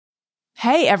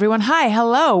Hey, everyone. Hi.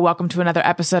 Hello. Welcome to another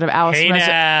episode of Alice. Hey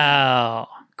now.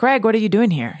 Greg, what are you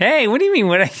doing here? Hey, what do you mean?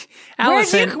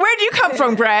 Allison, Where'd you come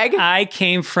from, Greg? I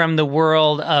came from the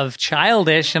world of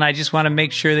Childish, and I just want to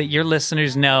make sure that your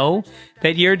listeners know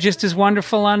that you're just as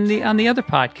wonderful on the other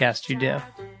podcast you do.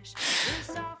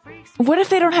 What if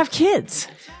they don't have kids?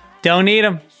 Don't need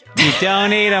them. You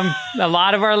don't need them. A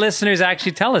lot of our listeners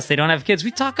actually tell us they don't have kids.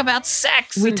 We talk about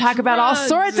sex. We talk about all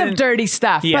sorts of dirty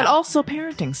stuff, Yeah. but also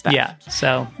parenting stuff. Yeah,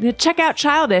 so Check out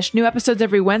Childish. New episodes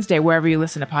every Wednesday, wherever you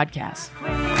listen to podcasts.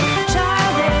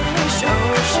 Childish,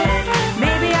 oh shit,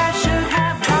 maybe I should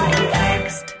have got it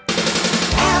fixed.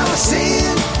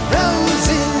 Allison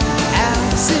Rosen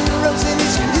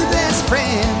is your new best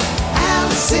friend.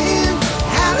 Allison,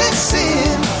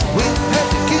 with her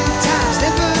good times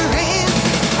never end.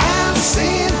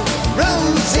 Allison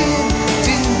Rosen,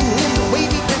 doing the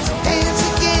wavy pencil dance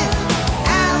again.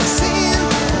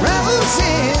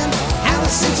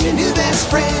 Allison's your new best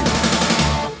friend.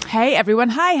 Hey, everyone.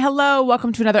 Hi. Hello.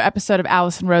 Welcome to another episode of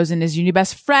Allison Rosen is your new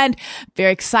best friend.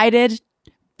 Very excited.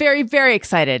 Very, very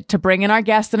excited to bring in our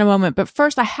guest in a moment. But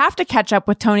first, I have to catch up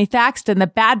with Tony Thaxton, the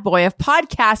bad boy of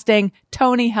podcasting.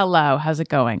 Tony, hello. How's it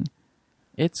going?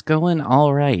 It's going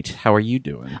all right. How are you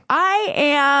doing? I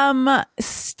am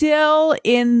still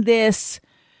in this,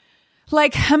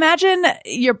 like, imagine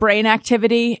your brain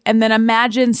activity and then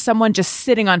imagine someone just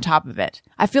sitting on top of it.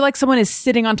 I feel like someone is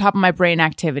sitting on top of my brain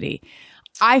activity.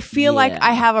 I feel like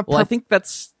I have a... Well, I think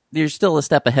you're still a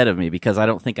step ahead of me because I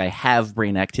don't think I have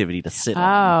brain activity to sit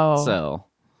on. Oh. So,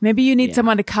 maybe you need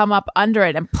someone to come up under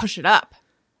it and push it up.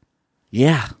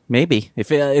 yeah, maybe.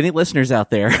 If any listeners out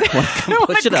there want to come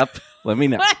push it up, let me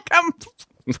know. Come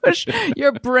push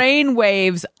your brain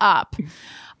waves up.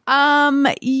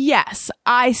 Yes,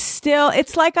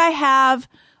 it's like I have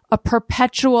a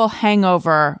perpetual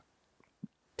hangover.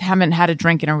 Haven't had a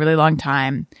drink in a really long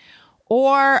time.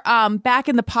 Or back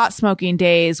in the pot smoking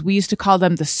days, we used to call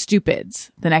them the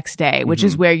stupids the next day, which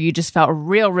is where you just felt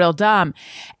real, real dumb.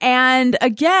 And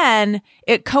again,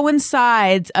 it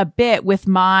coincides a bit with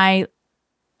my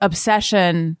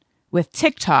obsession with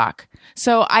TikTok.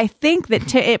 So I think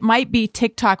that it might be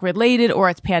TikTok related or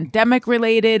it's pandemic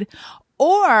related.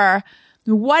 Or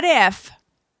what if,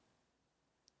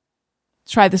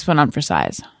 try this one on for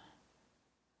size.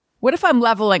 What if I'm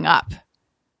leveling up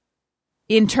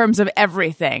in terms of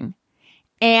everything?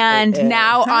 And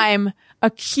now I'm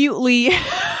acutely,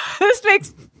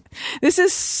 this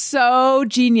is so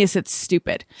genius. It's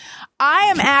stupid. I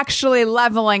am actually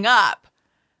leveling up.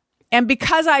 And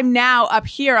because I'm now up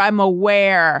here, I'm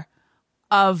aware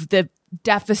of the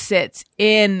deficits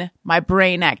in my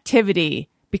brain activity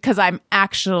because I'm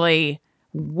actually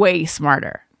way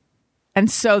smarter. And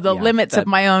so the limits of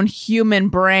my own human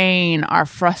brain are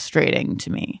frustrating to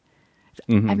me.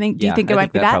 I think. Do you think it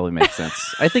might be that? That probably makes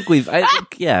sense. I think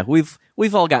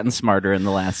we've all gotten smarter in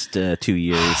the last 2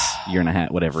 years, year and a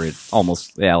half, whatever. It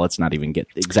almost. Yeah, let's not even get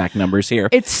exact numbers here.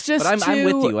 It's just. But I'm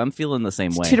with you. I'm feeling the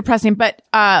same way. Too depressing. But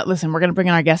listen, we're going to bring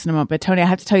in our guest in a moment. But Tony, I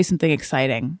have to tell you something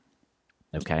exciting.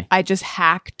 Okay. I just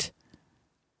hacked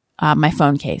my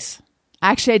phone case.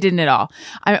 Actually, I didn't at all.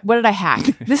 What did I hack?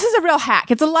 This is a real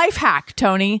hack. It's a life hack,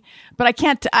 Tony. But I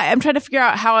can't. I'm trying to figure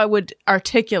out how I would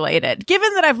articulate it.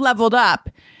 Given that I've leveled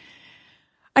up,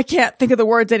 I can't think of the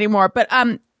words anymore. But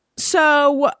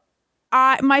so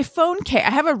my phone case.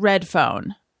 I have a red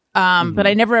phone, but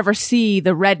I never ever see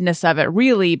the redness of it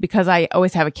really because I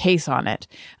always have a case on it.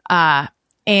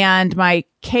 And my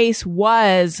case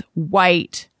was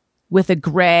white with a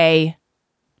gray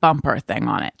bumper thing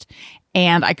on it.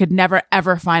 And I could never,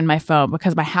 ever find my phone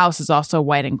because my house is also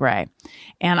white and gray.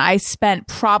 And I spent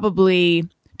probably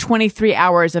 23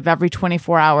 hours of every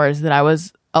 24 hours that I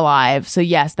was alive. So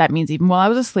yes, that means even while I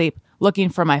was asleep, looking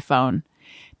for my phone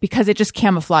because it just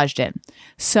camouflaged it.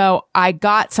 So I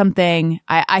got something,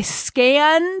 I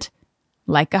scanned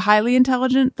like the highly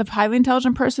intelligent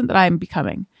person that I'm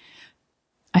becoming.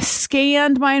 I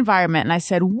scanned my environment and I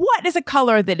said, what is a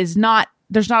color that there's not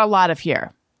a lot of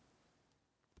here?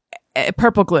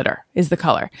 Purple glitter is the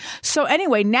color. So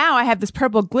anyway, now I have this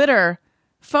purple glitter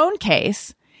phone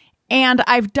case and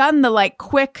I've done the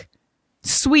quick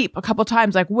sweep a couple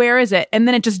times, where is it? And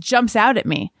then it just jumps out at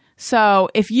me. So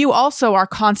if you also are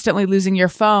constantly losing your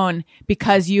phone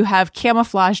because you have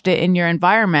camouflaged it in your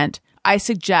environment, I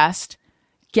suggest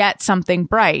get something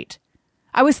bright.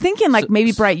 I was thinking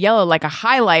maybe bright yellow, like a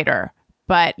highlighter,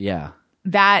 but yeah.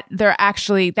 That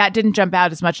didn't jump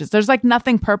out as much as there's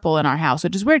nothing purple in our house,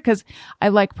 which is weird because I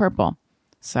like purple.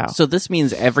 So this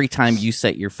means every time you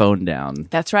set your phone down,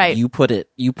 that's right. You put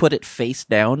it face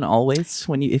down always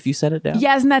if you set it down.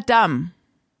 Yeah, isn't that dumb?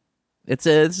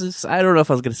 It's I don't know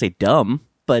if I was going to say dumb,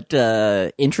 but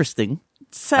interesting.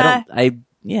 It's, I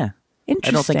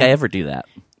interesting. don't think I ever do that.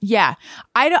 Yeah.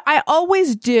 I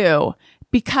always do,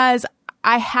 because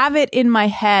I have it in my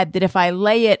head that if I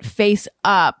lay it face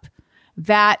up,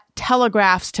 that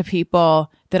telegraphs to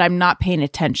people that I'm not paying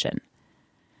attention.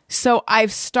 So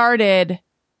I've started,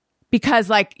 because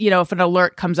like, if an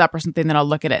alert comes up or something, then I'll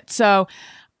look at it. So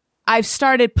I've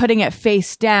started putting it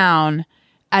face down,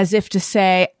 as if to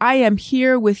say, I am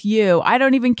here with you. I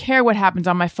don't even care what happens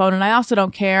on my phone. And I also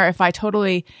don't care if I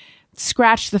totally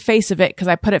scratch the face of it because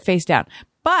I put it face down.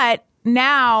 But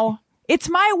now it's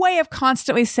my way of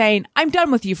constantly saying, I'm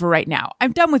done with you for right now.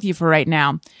 I'm done with you for right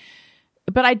now.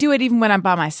 But I do it even when I'm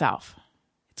by myself.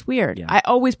 It's weird. Yeah. I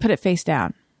always put it face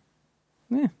down.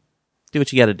 Yeah. Do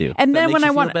what you got to do. And If that then makes when you I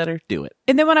feel want- better, do it.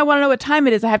 And then when I want to know what time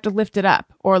it is, I have to lift it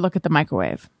up or look at the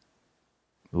microwave.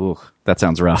 Ooh, that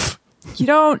sounds rough. You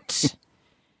don't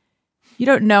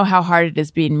know how hard it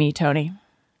is being me, Tony.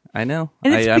 I know.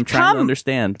 And it's I'm trying become- to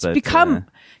understand. It's but, become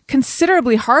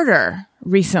considerably harder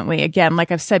recently. Again,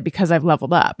 like I've said, because I've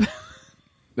leveled up.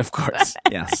 of course,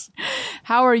 yes.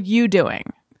 How are you doing?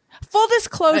 Full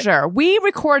disclosure, we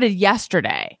recorded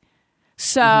yesterday.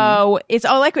 So it's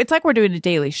like we're doing a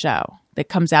daily show that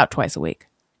comes out twice a week.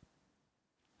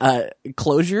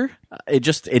 Closure? It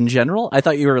just in general? I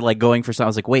thought you were like going for something. I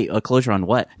was like, wait, a closure on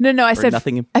what? No, I Or said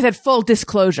nothing. I said full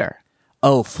disclosure.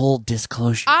 Oh, full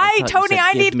disclosure. thought you Tony, said,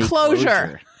 I "Give need me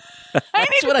closure."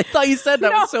 That's what I thought you said. I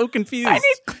No, was so confused. I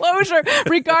need closure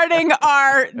regarding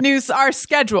our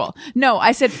schedule. No,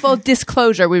 I said full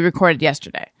disclosure. We recorded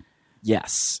yesterday.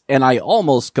 Yes, and I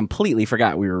almost completely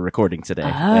forgot we were recording today,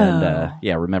 and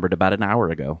remembered about an hour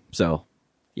ago. So,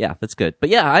 yeah, that's good. But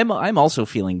yeah, I'm also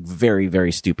feeling very,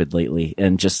 very stupid lately,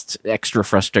 and just extra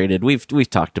frustrated. We've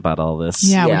talked about all this.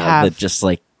 Yeah, we have. That just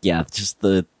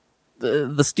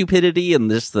the stupidity and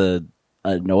just the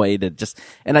annoyed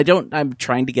and I'm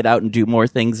trying to get out and do more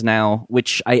things now,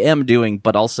 which I am doing,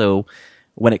 but also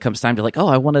when it comes time to like, oh,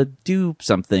 I want to do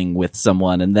something with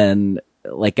someone, and then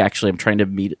like actually I'm trying to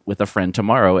meet with a friend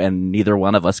tomorrow, and neither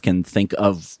one of us can think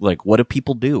of like, what do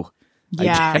people do?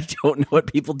 Yeah. I don't know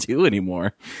what people do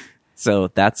anymore. So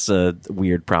that's a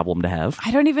weird problem to have.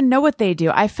 I don't even know what they do.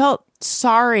 I felt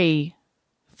sorry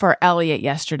for Elliot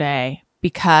yesterday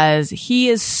because he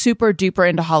is super duper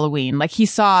into Halloween. Like he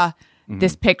saw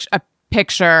this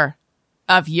picture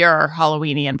of your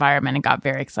Halloweeny environment and got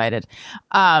very excited.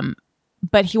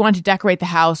 But he wanted to decorate the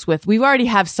house with, we already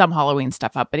have some Halloween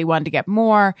stuff up, but he wanted to get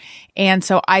more. And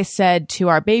so I said to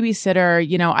our babysitter,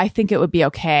 I think it would be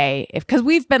okay because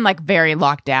we've been like very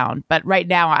locked down. But right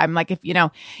now I'm like, if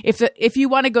you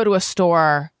want to go to a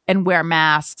store and wear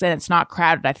masks and it's not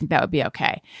crowded, I think that would be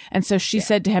okay. And so she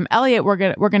said to him, Elliot, we're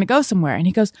going to go somewhere. And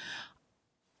he goes,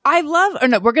 we're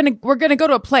going to go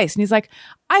to a place. And he's like,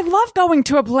 I love going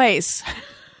to a place.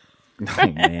 Oh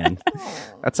man,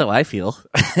 that's how I feel.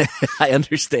 I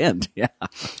understand. Yeah.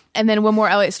 And then one more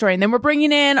Elliot story, and then we're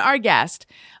bringing in our guest.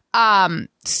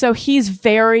 So he's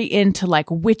very into like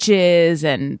witches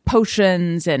and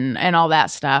potions and all that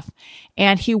stuff.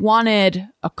 And he wanted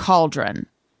a cauldron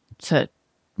to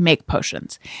make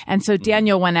potions. And so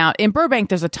Daniel went out in Burbank.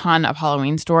 There's a ton of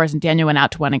Halloween stores, and Daniel went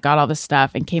out to one and got all this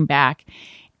stuff and came back.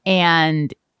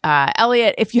 And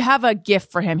Elliot, if you have a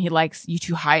gift for him, he likes you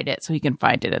to hide it so he can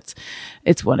find it.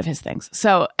 It's one of his things.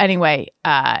 So anyway,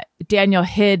 Daniel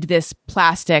hid this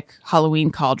plastic Halloween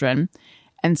cauldron.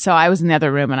 And so I was in the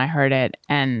other room and I heard it.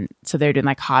 And so they're doing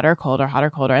like hotter, colder.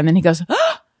 And then he goes, an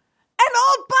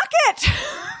old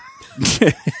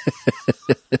bucket.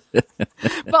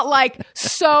 But like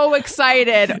so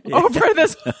excited over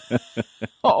this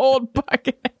old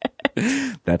bucket.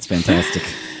 That's fantastic.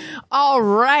 All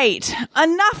right.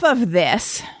 Enough of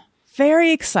this.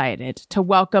 Very excited to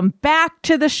welcome back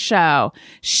to the show.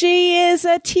 She is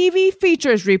a TV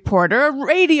features reporter, a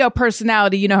radio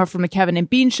personality. You know her from the Kevin and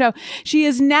Bean Show. She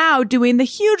is now doing the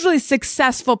hugely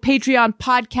successful Patreon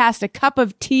podcast, A Cup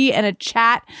of Tea and a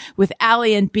Chat with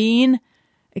Allie and Bean.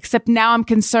 Except now I'm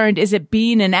concerned, is it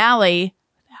Bean and Allie?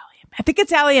 I think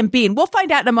it's Allie and Bean. We'll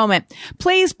find out in a moment.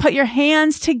 Please put your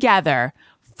hands together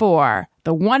for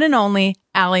the one and only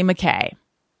Allie McKay.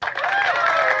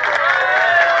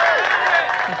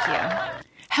 Thank you.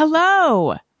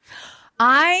 Hello.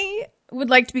 I would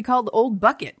like to be called Old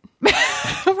Bucket.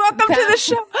 Welcome to the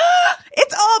show.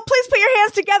 It's all, please put your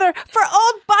hands together for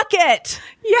Old Bucket.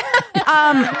 Yeah.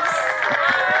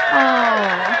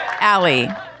 Allie,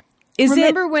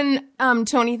 Remember when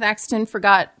Tony Thaxton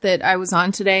forgot that I was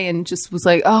on today and just was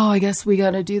like, oh, I guess we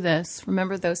got to do this.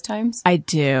 Remember those times? I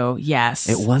do, yes.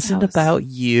 It wasn't That was- about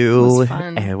you.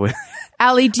 it was fun.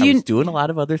 Allie, do I you was doing a lot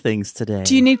of other things today.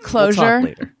 do you need We'll closure? talk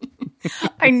later.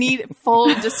 I need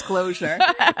full disclosure.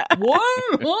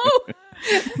 Whoa.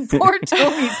 Poor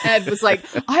Tony's head was like,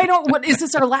 what is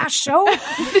this our last show?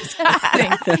 What is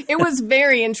happening? It was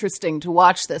very interesting to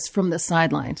watch this from the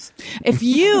sidelines.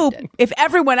 If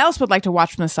everyone else would like to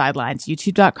watch from the sidelines,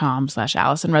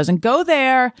 youtube.com/Allison Rosen. Go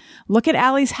there. Look at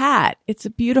Allie's hat. It's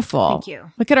beautiful. Thank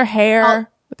you. Look at her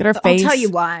hair. Look at her face. I'll tell you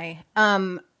why.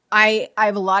 I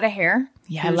have a lot of hair.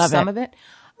 Yeah, I Here's love some of it.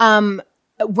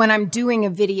 When I'm doing a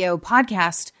video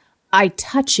podcast, I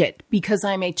touch it because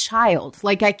I'm a child.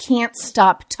 Like, I can't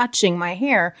stop touching my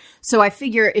hair. So I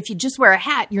figure if you just wear a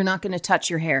hat, you're not going to touch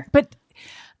your hair. But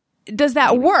does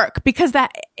that work? Because the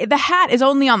hat is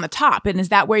only on the top. And is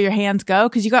that where your hands go?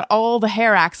 Because you got all the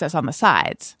hair access on the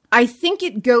sides. I think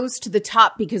it goes to the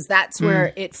top because that's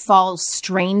where it falls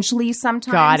strangely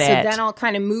sometimes. Got it. So then I'll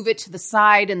kind of move it to the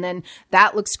side and then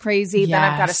that looks crazy. Then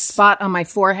I've got a Yes. spot on my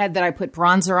forehead that I put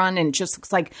bronzer on and it just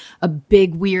looks like a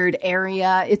big weird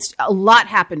area. It's a lot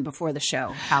happened before the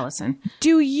show, Allison.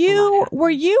 Were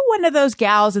you one of those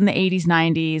gals in the 80s,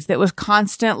 90s that was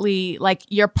constantly like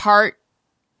your part?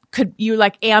 Could you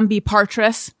like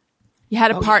ambipartress? You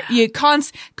had a part, the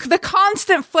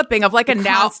constant flipping of like, and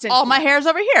now constant all my hair's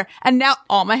over here. And now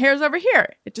all my hair's over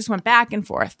here. It just went back and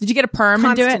forth. Did you get a perm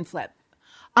and do Constant it? flip.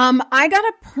 I got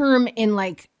a perm in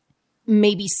like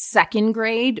maybe second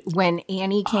grade when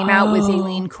Annie came out with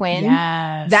Aileen Quinn.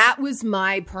 yes. That was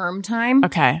my perm time.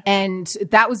 Okay. And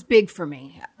that was big for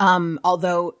me.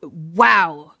 Although,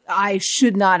 wow, I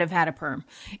should not have had a perm.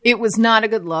 It was not a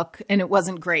good look and it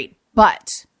wasn't great, but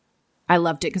I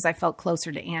loved it because I felt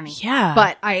closer to Annie. Yeah.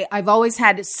 But I've always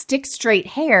had stick straight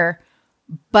hair.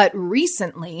 But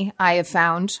recently I have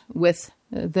found with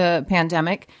the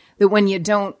pandemic that when you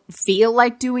don't feel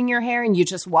like doing your hair and you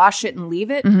just wash it and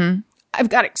leave it, I've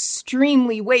got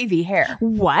extremely wavy hair.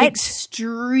 What?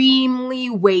 Extremely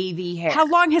wavy hair. How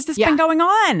long has this Yeah. been going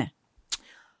on?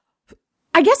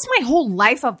 I guess my whole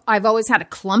life I've always had a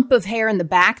clump of hair in the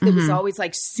back that was always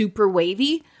like super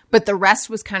wavy, but the rest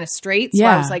was kind of straight. So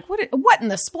I Yeah. was like, what in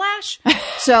the splash?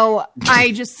 So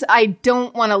I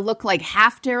don't want to look like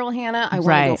half Daryl Hannah. I want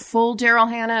to go Right. full Daryl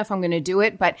Hannah if I'm going to do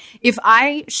it. But if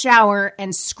I shower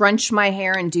and scrunch my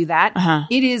hair and do that,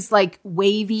 it is like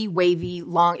wavy,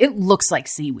 long. It looks like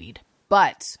seaweed,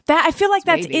 but That I feel like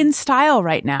that's wavy. in style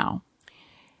right now.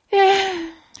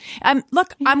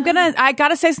 Look, I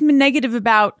gotta say something negative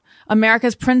about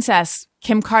America's princess,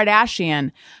 Kim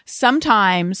Kardashian.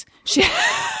 Sometimes she,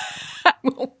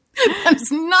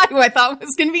 that's not who I thought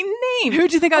was going to be named. who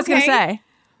do you think I was gonna Okay. say?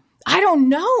 I don't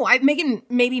know.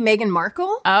 Maybe Meghan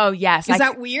Markle. Oh yes. Is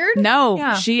that weird? No,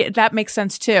 Yeah. that makes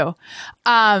sense too.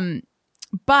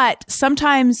 But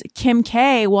sometimes Kim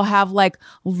K will have like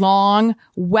long,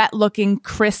 wet looking,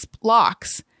 crisp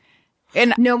locks.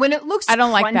 And No, when it looks I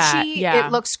don't like crunchy, that. Yeah.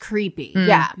 it looks creepy.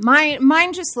 Yeah.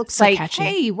 Mine just looks like, catchy.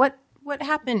 hey, what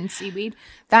happened, seaweed?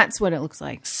 That's what it looks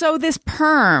like. so this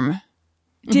perm,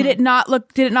 did it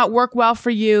not work well for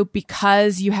you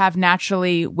because you have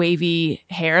naturally wavy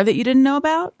hair that you didn't know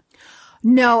about?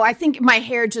 No, I think my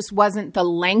hair just wasn't the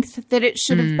length that it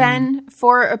should have been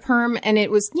for a perm. And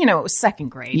it was, it was second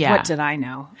grade. Yeah. What did I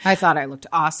know? I thought I looked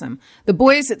awesome. The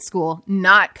boys at school,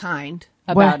 not kind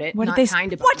about it. What not did they?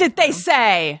 kind about What did it. they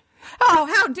say? Oh,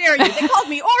 how dare you? They called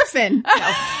me orphan.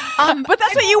 No. But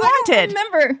that's what you I don't wanted.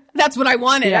 remember. That's what I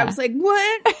wanted. Yeah. I was like,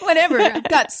 what? Whatever. I've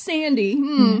got Sandy.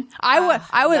 I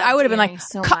would have been like,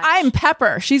 so much. I'm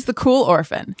Pepper. She's the cool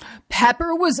orphan.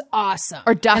 Pepper was awesome.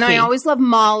 Or Duffy. And I always love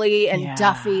Molly and Yeah.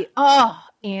 Duffy. Oh,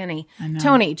 Annie.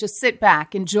 Tony, just sit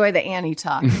back. Enjoy the Annie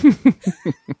talk.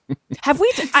 Have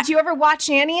we? Did you ever watch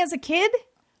Annie as a kid?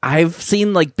 I've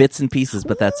seen like bits and pieces,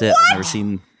 but that's it. I've never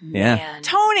seen. Yeah.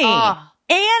 Tony, Annie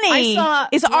I saw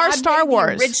is our Broadway, Star the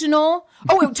Wars. original.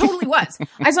 Oh, it totally was.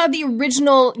 I saw the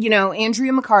original,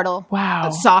 Andrea McArdle.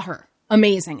 Wow. Saw her.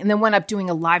 Amazing. And then went up doing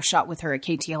a live shot with her at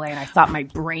KTLA, and I thought my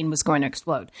brain was going to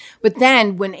explode. But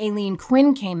then when Aileen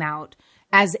Quinn came out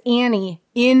as Annie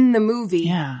in the movie,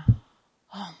 Yeah.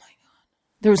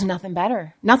 there was nothing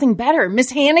better. Nothing better.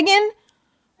 Miss Hannigan?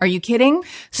 Are you kidding?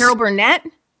 Carol Burnett?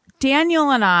 Daniel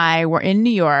and I were in New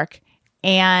York,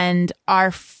 and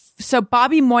so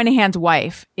Bobby Moynihan's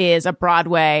wife is a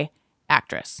Broadway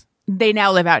actress. They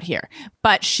now live out here,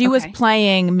 but she was Okay.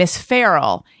 playing Miss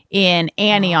Farrell in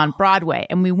Annie on Broadway,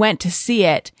 and we went to see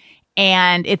it.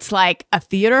 And it's like a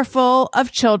theater full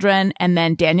of children, and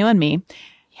then Daniel and me,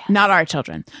 not our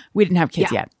children. We didn't have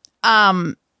kids Yeah.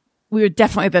 yet. We were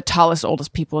definitely the tallest,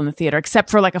 oldest people in the theater, except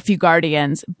for like a few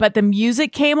guardians. But the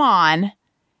music came on,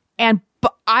 and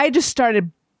I just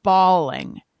started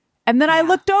bawling. And then I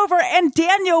looked over and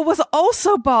Daniel was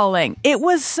also bawling. It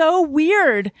was so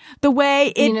weird the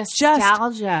way The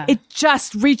nostalgia. it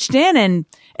just reached in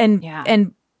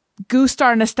and goosed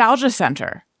our nostalgia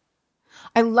center.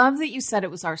 I love that you said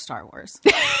it was our Star Wars.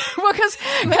 Well, because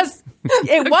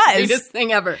it was. Greatest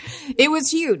thing ever. It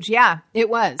was huge. Yeah, it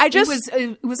was.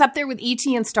 It was up there with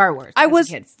E.T. and Star Wars. I as was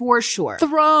a kid, for sure.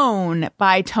 thrown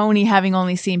by Tony having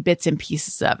only seen bits and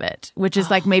pieces of it, which is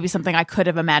like maybe something I could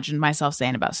have imagined myself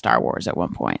saying about Star Wars at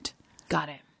one point. Got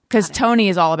it. Because Tony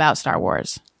is all about Star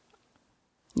Wars.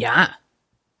 Yeah,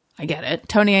 I get it.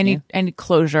 Tony, I need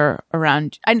closure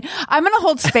around. I'm going to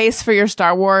hold space for your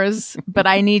Star Wars, but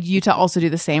I need you to also do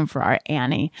the same for our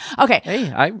Annie. Okay.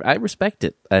 Hey, I respect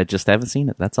it. I just haven't seen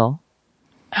it. That's all.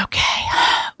 Okay.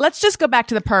 Let's just go back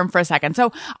to the perm for a second.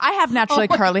 So I have naturally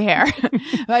curly hair.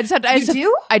 I just have to, You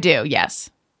do? I do. Yes.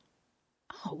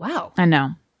 Oh, wow. I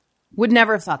know. Would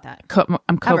never have thought that.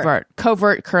 I'm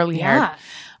covert curly hair.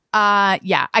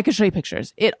 Yeah. I could show you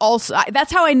pictures. It also,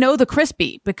 that's how I know the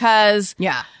crispy, because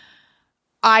Yeah.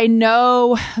 I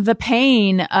know the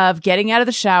pain of getting out of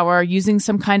the shower, using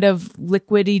some kind of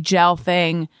liquidy gel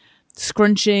thing,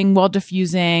 scrunching while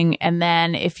diffusing. And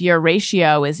then if your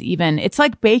ratio is even, it's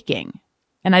like baking.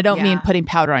 And I don't mean putting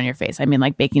powder on your face. I mean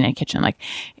like baking in a kitchen. Like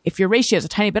if your ratio is a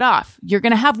tiny bit off, you're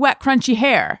going to have wet, crunchy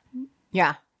hair.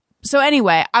 Yeah. So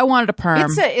anyway, I wanted a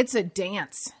perm. It's a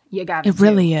dance. You got It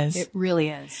really is. It really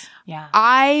is. Yeah.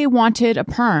 I wanted a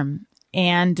perm,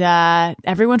 and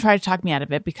everyone tried to talk me out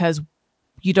of it because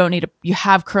you don't need you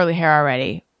have curly hair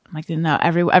already. I'm like, no,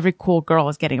 every cool girl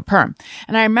is getting a perm.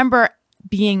 And I remember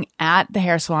being at the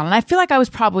hair salon, and I feel like I was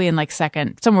probably in like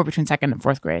somewhere between second and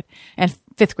fourth grade and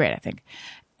fifth grade, I think.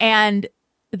 And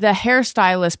the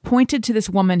hairstylist pointed to this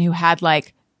woman who had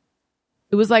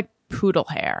it was like poodle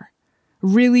hair,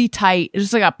 really tight. It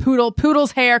was just like a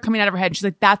poodle's hair coming out of her head. And she's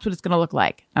like, that's what it's going to look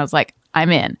like. I was like,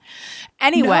 I'm in.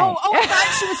 Anyway. No. Oh, I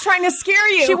thought she was trying to scare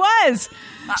you. She was.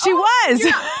 She was.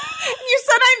 Yeah. You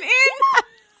said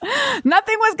I'm in.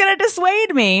 Nothing was going to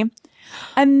dissuade me.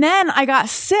 And then I got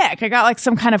sick. I got like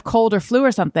some kind of cold or flu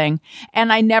or something.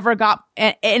 And I never got,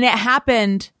 and it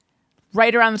happened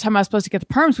right around the time I was supposed to get the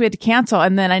perm. So we had to cancel.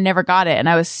 And then I never got it. And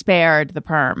I was spared the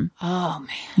perm. Oh,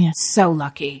 man. Yeah. So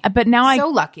lucky. But now So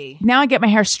lucky. Now I get my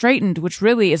hair straightened, which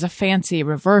really is a fancy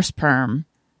reverse perm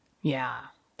Yeah.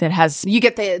 that has. You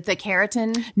get the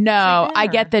keratin? No, treatment, I or-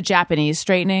 get the Japanese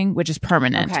straightening, which is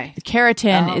permanent. Okay. The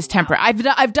keratin is temporary.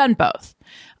 I've done both.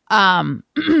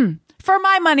 For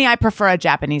my money, I prefer a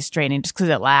Japanese straightening just because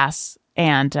it lasts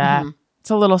and it's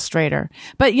a little straighter.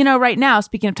 But right now,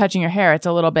 speaking of touching your hair, it's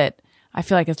a little bit. I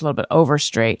feel like it's a little bit over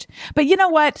straight. But you know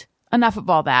what? Enough of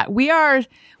all that. We're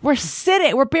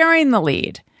burying the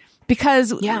lead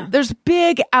because there's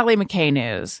big Allie McKay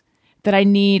news that I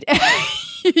need.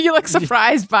 You look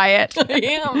surprised by it. I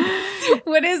am.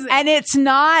 What is it? And it's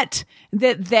not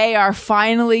that they are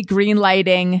finally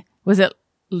greenlighting. Was it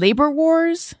Labor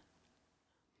Wars?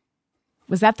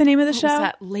 Was that the name of the show? What's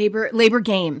that? Labor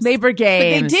Games. Labor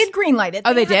Games. But they did greenlight it.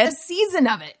 Oh, they had did? a season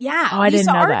of it. Yeah. Oh, I didn't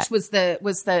Lisa know Arch that. was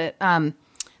the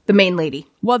main lady.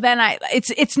 Well, then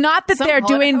it's not that Some they're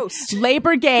call it a doing host.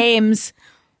 Labor Games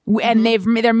and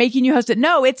they're making you host it.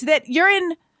 No, it's that you're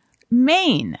in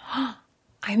Maine.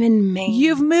 I'm in Maine.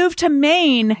 You've moved to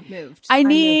Maine. moved. I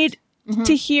need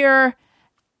to hear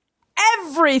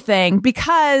everything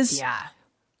because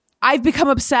I've become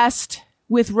obsessed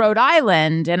with Rhode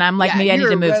Island, and I'm like, Yeah, maybe I need you're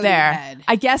to a move roadie there. head.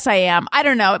 I guess I am. I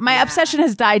don't know. My obsession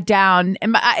has died down,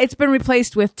 and it's been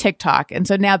replaced with TikTok, and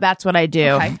so now that's what I do.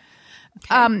 Okay.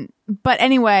 But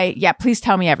anyway, please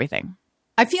tell me everything.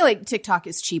 I feel like TikTok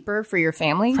is cheaper for your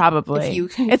family. Probably. If you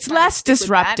can It's try to less stick with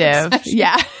that disruptive. obsession.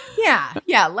 Yeah.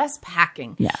 Yeah, less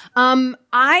packing. Yeah.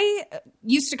 I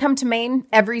used to come to Maine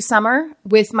every summer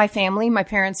with my family. My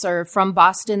parents are from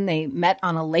Boston. They met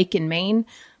on a lake in Maine.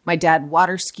 My dad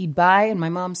water skied by, and my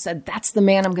mom said, "That's the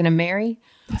man I'm going to marry."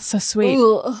 That's so sweet.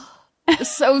 Ooh,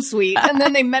 so sweet. And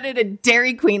then they met at a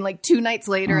Dairy Queen like 2 nights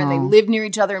later, and they live near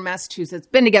each other in Massachusetts.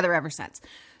 Been together ever since.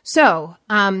 So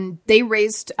they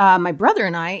raised my brother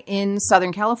and I in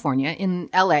Southern California, in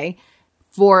LA,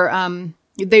 for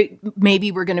they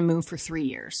maybe were going to move for 3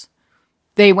 years.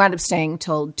 They wound up staying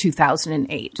till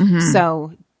 2008.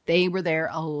 So they were there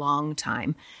a long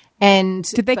time. And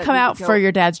Did they come out for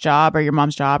your dad's job or your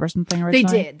mom's job or something They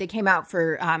originally? did. They came out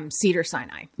for Cedar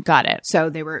Sinai. Got it. So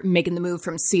they were making the move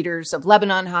from Cedars of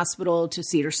Lebanon Hospital to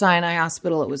Cedar Sinai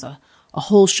Hospital. It was a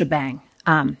whole shebang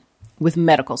with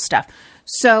medical stuff.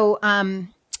 So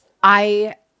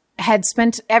I had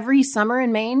spent every summer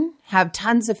in Maine, have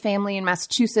tons of family in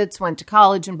Massachusetts, went to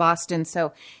college in Boston.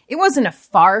 So it wasn't a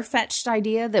far-fetched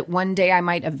idea that one day I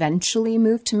might eventually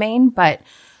move to Maine. But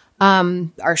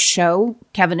our show,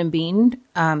 Kevin and Bean,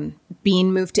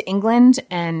 Bean moved to England.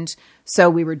 And so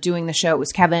we were doing the show. It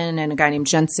was Kevin and a guy named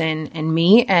Jensen and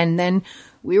me. And then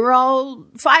we were all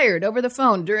fired over the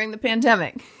phone during the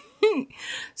pandemic.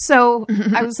 So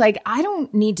I was like, I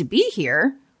don't need to be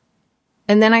here.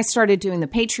 And then I started doing the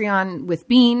Patreon with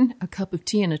Bean, a cup of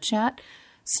tea and a chat.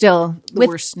 Still the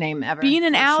worst name ever. Bean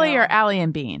and for a Allie show. or Allie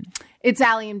and Bean? It's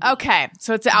Allie and Bean. Okay,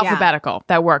 so it's alphabetical.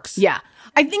 That works. Yeah.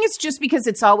 I think it's just because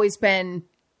it's always been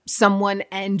someone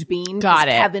and Bean. Got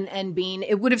it. Kevin and Bean.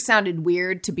 It would have sounded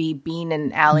weird to be Bean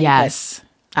and Allie. Yes. But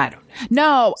I don't know.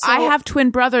 No, I have twin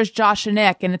brothers, Josh and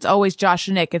Nick, and it's always Josh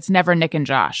and Nick. It's never Nick and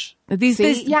Josh. These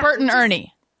Bert and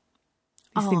Ernie.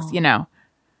 These things, you know.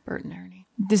 Bert and Ernie.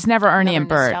 There's never Ernie Another and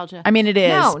Bert. nostalgia. I mean, it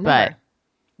is, No, but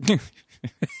never.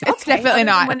 it's definitely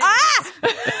not. When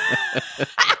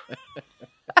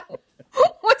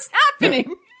What's happening?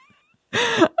 Which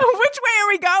way are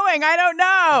we going? I don't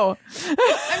know.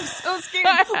 I'm so scared.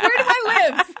 Where do I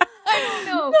live? I don't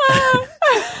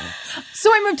know. So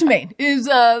I moved to Maine is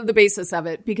the basis of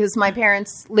it because my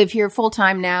parents live here full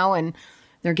time now and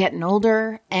they're getting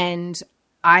older and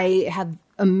I have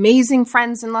amazing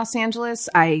friends in Los Angeles.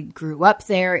 I grew up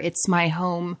there. It's my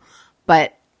home,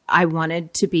 but I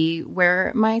wanted to be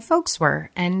where my folks were.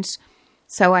 And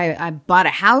so I bought a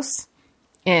house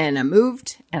and I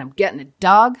moved and I'm getting a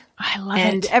dog. I love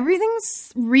and it.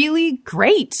 everything's really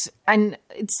great. And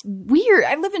it's weird.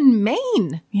 I live in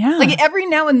Maine. Yeah. Like every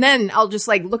now and then I'll just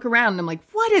like look around and I'm like,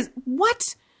 what?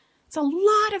 It's a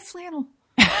lot of flannel.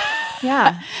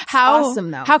 Yeah. It's How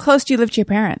awesome though. How close do you live to your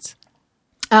parents?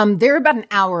 They're about an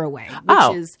hour away, which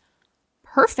Oh. is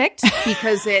perfect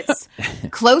because it's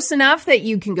close enough that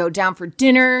you can go down for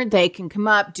dinner. They can come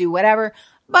up, do whatever,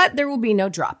 but there will be no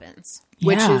drop-ins,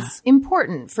 which Yeah. is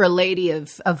important for a lady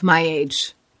of my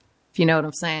age, if you know what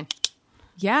I'm saying.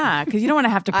 Yeah, because you don't want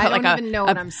to have to put I like don't a. even know a-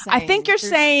 what I'm I saying. think you're There's-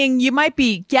 saying you might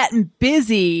be getting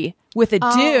busy with a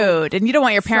dude, and you don't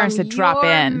want your parents From to drop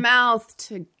your in. mouth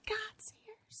to God's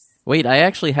ears. Wait, I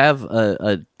actually have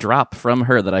a drop from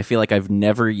her that I feel like I've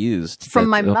never used. From that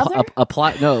my mother?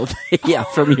 Apply? No, yeah,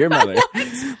 from your mother.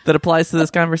 That applies to this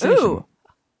conversation. Ooh.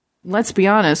 Let's be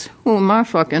honest. Who am I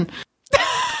fucking?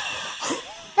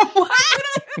 What?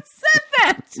 Who said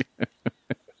that?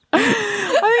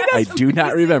 I do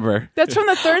not remember. That's from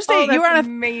the Thursday. Oh, you were on that's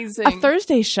amazing. a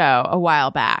Thursday show a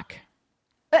while back.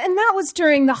 And that was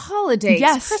during the holidays,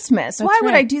 Yes, Christmas. that's Why would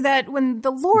right. I do that when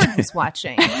the Lord was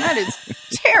watching? That is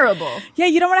terrible. Yeah,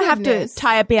 you don't want to have Goodness. to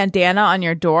tie a bandana on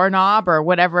your doorknob or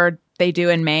whatever they do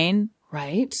in Maine.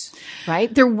 Right.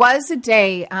 There was a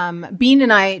day, Bean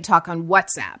and I talk on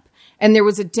WhatsApp, and there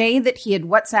was a day that he had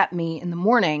WhatsApped me in the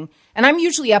morning, and I'm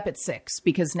usually up at 6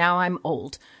 because now I'm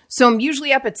old. So I'm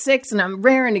usually up at 6 and I'm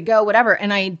raring to go, whatever,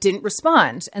 and I didn't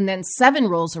respond. And then 7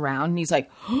 rolls around and he's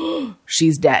like, oh,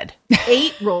 she's dead.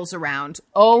 8 rolls around.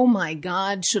 Oh my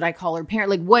God, should I call her parent?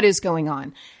 Like, what is going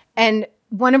on? And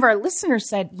one of our listeners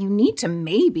said, you need to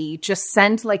maybe just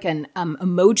send like an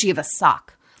emoji of a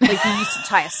sock. Like you used to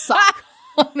tie a sock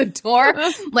on the door.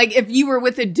 Like if you were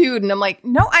with a dude and I'm like,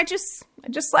 no, I just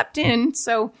slept in.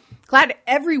 So glad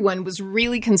everyone was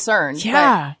really concerned.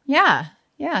 Yeah. But yeah.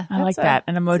 I like that.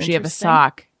 An that's emoji of a interesting.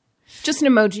 sock. Just an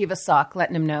emoji of a sock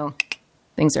letting him know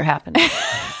things are happening.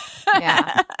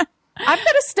 Yeah. I've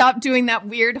got to stop doing that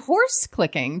weird horse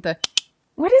clicking.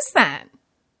 What is that?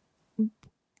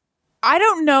 I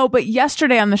don't know, but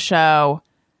yesterday on the show,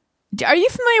 are you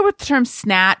familiar with the term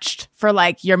snatched for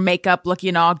like your makeup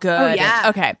looking all good? Oh, yeah.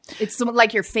 Okay. It's somewhat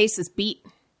like your face is beat.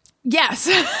 Yes.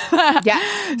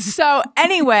 Yeah. So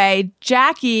anyway,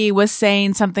 Jackie was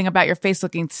saying something about your face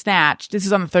looking snatched. This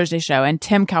is on the Thursday show. And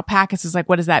Tim Kalpakis is like,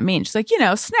 what does that mean? She's like,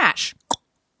 snatch.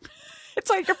 It's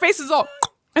like your face is all,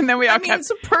 and then we all I mean, kept,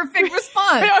 it's a perfect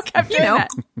response. we all kept doing that.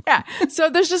 Yeah. So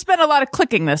there's just been a lot of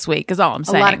clicking this week is all I'm A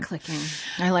saying. lot of clicking.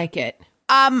 I like it.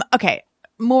 Okay.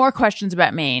 More questions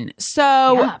about Maine. So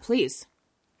Yeah, please.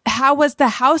 how was the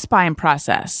house buying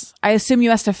process? I assume you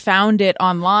must have found it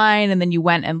online and then you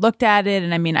went and looked at it.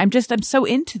 And I mean, I'm so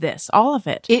into this, all of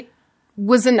it. It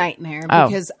was a nightmare Oh.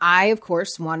 because I, of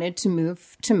course, wanted to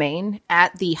move to Maine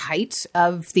at the height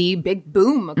of the big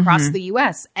boom across the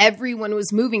U.S. Everyone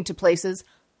was moving to places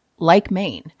like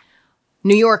Maine.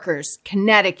 New Yorkers,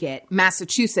 Connecticut,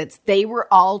 Massachusetts, they were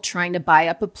all trying to buy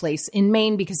up a place in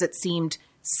Maine because it seemed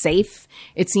safe.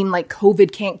 It seemed like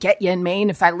COVID can't get you in Maine.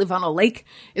 If I live on a lake,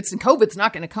 COVID's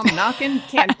not going to come knocking.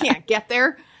 Can't get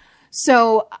there.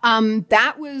 So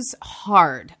that was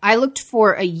hard. I looked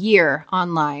for a year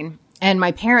online, and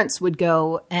my parents would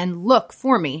go and look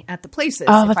for me at the places.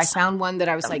 Oh, if I that's found one that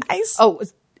I was like, nice. oh,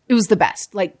 it was the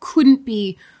best. Like, couldn't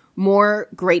be more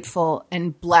grateful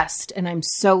and blessed. And I'm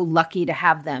so lucky to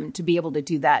have them to be able to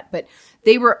do that. But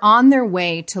they were on their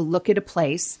way to look at a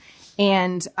place,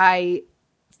 and I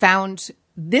found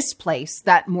this place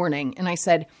that morning, and I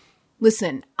said,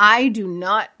 listen, I do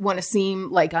not want to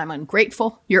seem like I'm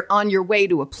ungrateful. You're on your way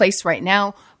to a place right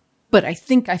now, but I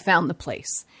think I found the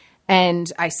place.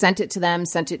 And I sent it to them,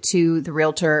 sent it to the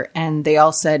realtor, and they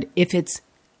all said, if it's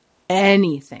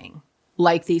anything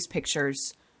like these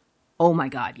pictures, oh my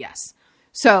God, yes.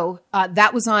 So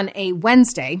that was on a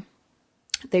Wednesday.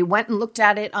 They went and looked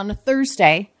at it on a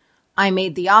Thursday. I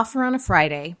made the offer on a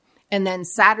Friday. And then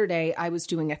Saturday, I was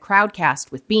doing a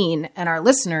crowdcast with Bean and our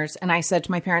listeners. And I said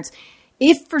to my parents,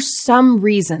 if for some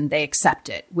reason they accept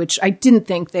it, which I didn't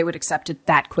think they would accept it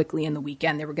that quickly in the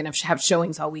weekend, they were going to have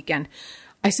showings all weekend.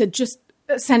 I said, just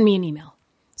send me an email.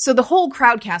 So the whole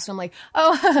crowdcast, I'm like,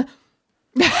 oh,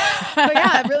 but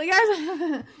yeah, really,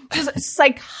 guys, just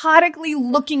psychotically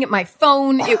looking at my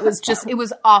phone. It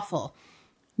was awful.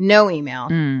 No email.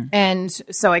 And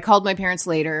so I called my parents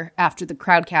later after the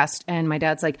crowdcast, and my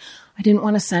dad's like, I didn't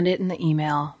want to send it in the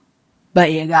email,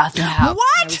 but you got the house. What?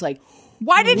 And I was like,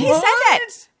 Why did he send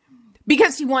it?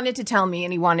 because he wanted to tell me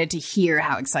and he wanted to hear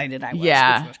how excited I was.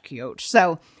 Yeah. Which was cute.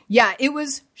 So yeah, it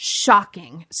was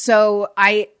shocking. So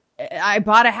I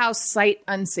bought a house sight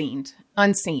unseen.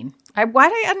 You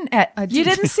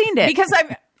didn't seen it. Because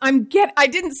I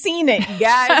didn't seen it,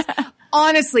 guys.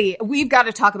 Honestly, we've got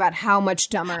to talk about how much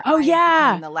dumber Oh, I've yeah.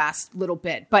 become in the last little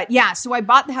bit. But yeah, so I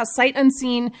bought the house sight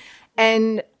unseen,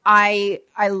 and I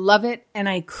love it, and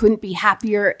I couldn't be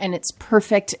happier, and it's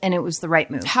perfect, and it was the right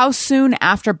move. How soon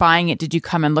after buying it did you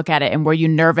come and look at it, and were you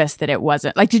nervous that it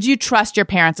wasn't? Like, did you trust your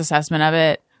parents' assessment of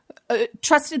it?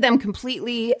 Trusted them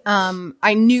completely.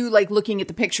 I knew, like, looking at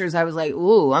the pictures, I was like,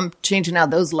 ooh, I'm changing out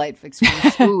those light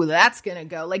fixtures. Ooh, that's going to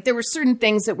go. Like, there were certain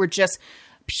things that were just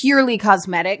purely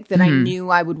cosmetic that I knew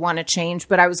I would want to change,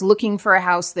 but I was looking for a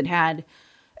house that had,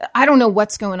 I don't know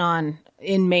what's going on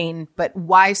in Maine, but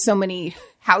why so many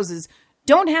houses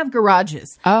don't have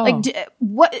garages. Oh. Like,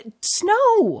 what?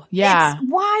 Snow. Yeah.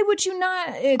 Why would you not?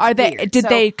 It's Are they? weird. Did So-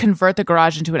 they convert the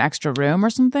garage into an extra room or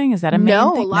something? Is that a main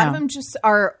No, thing? a lot of them just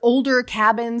are older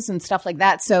cabins and stuff like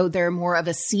that. So they're more of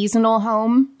a seasonal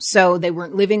home. So they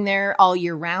weren't living there all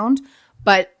year round.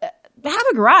 But have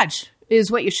a garage is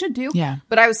what you should do. Yeah.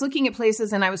 But I was looking at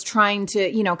places and I was trying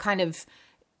to, kind of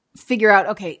figure out,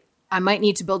 okay, I might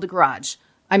need to build a garage.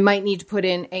 I might need to put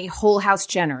in a whole house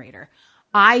generator.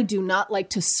 I do not like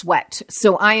to sweat.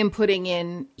 So I am putting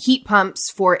in heat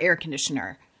pumps for air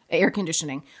conditioning.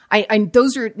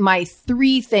 Those are my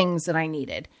 3 things that I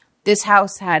needed. This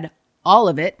house had all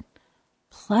of it,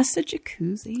 plus a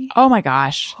jacuzzi. Oh my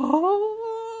gosh.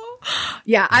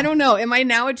 Yeah, I don't know. Am I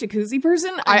now a jacuzzi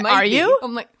person? I might Are be. you?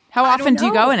 I'm like, How I often don't do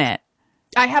you know. go in it?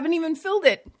 I haven't even filled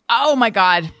it Oh my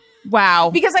God. Wow.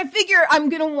 because I figure I'm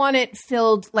going to want it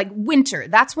filled like winter.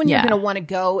 That's when Yeah. you're going to want to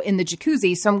go in the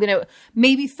jacuzzi. So I'm going to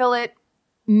maybe fill it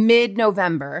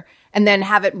mid-November and then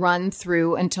have it run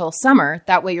through until summer.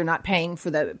 That way you're not paying for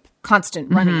the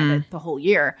constant running of it the whole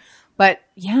year. But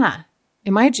yeah,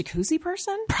 am I a jacuzzi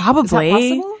person? Probably. Is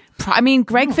that possible? I mean,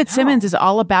 Greg Fitzsimmons is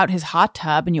all about his hot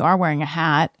tub, and you are wearing a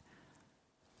hat.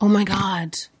 Oh my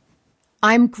God.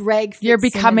 I'm Greg Fitzsimmons You're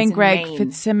becoming in Greg Maine.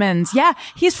 Fitzsimmons. Yeah,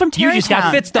 he's from You Tarrytown. just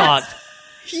got Fitz dogged.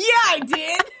 Yeah, I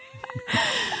did.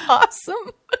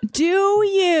 Awesome. Do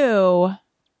you?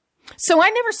 So I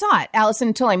never saw it, Allison,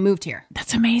 until I moved here.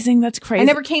 That's amazing. That's crazy. I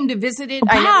never came to visit it.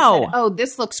 I never Wow. said, oh,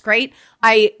 this looks great.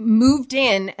 I moved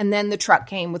in and then the truck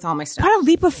came with all my stuff. What a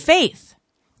leap of faith.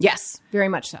 Yes, very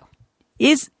much so.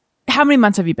 How many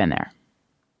months have you been there?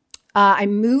 I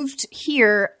moved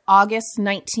here August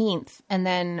 19th and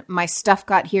then my stuff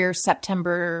got here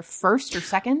September 1st or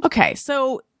 2nd. Okay,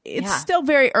 so it's Yeah. still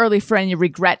very early for any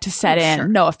regret to set in. Sure.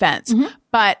 No offense,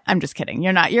 but I'm just kidding.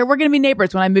 You're not. We're going to be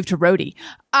neighbors when I move to Rhodey.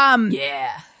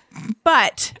 Yeah.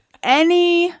 But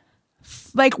any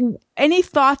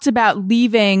thoughts about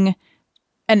leaving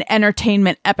an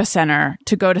entertainment epicenter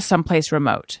to go to someplace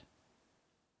remote?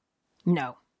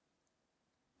 No.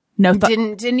 No thought.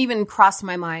 Didn't even cross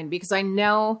my mind because I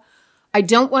know I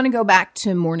don't want to go back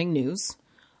to morning news.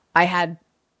 I had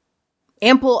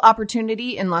ample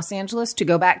opportunity in Los Angeles to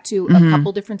go back to a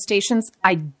couple different stations.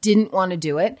 I didn't want to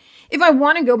do it. If I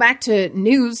want to go back to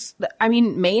news, I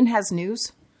mean, Maine has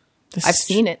news. I've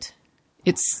seen it.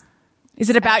 Is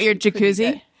it about your pretty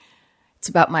jacuzzi? good. It's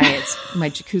about my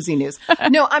jacuzzi news.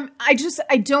 No,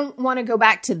 I don't want to go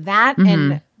back to that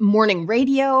and morning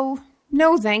radio.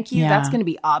 No, thank you. Yeah. That's going to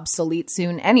be obsolete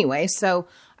soon anyway. So,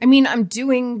 I mean, I'm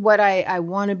doing what I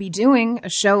want to be doing, a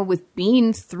show with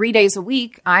Bean 3 days a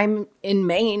week. I'm in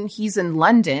Maine. He's in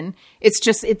London. It's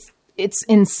just, it's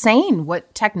insane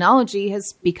what technology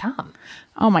has become.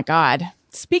 Oh my God.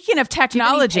 Speaking of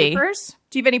technology.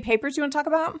 Do you have any papers you want to talk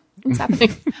about? What's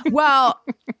happening? Well,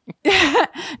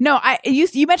 no,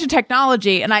 you mentioned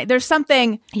technology, and there's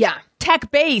something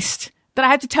tech-based that I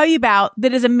have to tell you about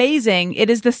that is amazing. It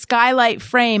is the Skylight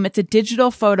Frame. It's a digital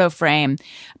photo frame.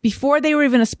 Before they were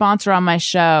even a sponsor on my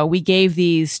show, we gave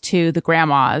these to the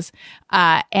grandmas,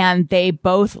 and they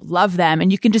both love them. And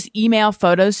you can just email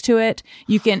photos to it.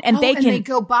 You can, and they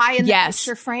go by in the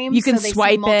picture frame. You can so they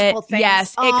swipe see multiple it. things.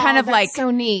 Yes, it kind of that's like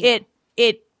so neat.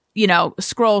 It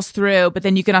scrolls through, but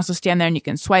then you can also stand there and you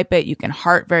can swipe it. You can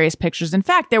heart various pictures. In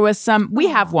fact, there was we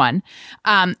have one,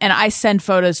 and I send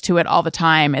photos to it all the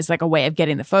time as like a way of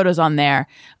getting the photos on there.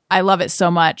 I love it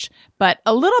so much, but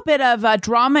a little bit of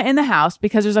drama in the house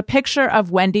because there's a picture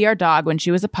of Wendy, our dog, when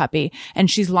she was a puppy,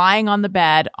 and she's lying on the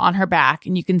bed on her back,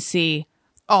 and you can see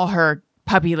all her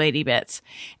puppy lady bits.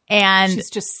 And she's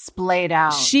just splayed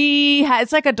out.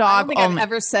 It's like a dog. I don't think I've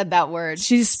ever said that word.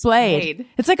 She's splayed.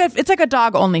 It's like a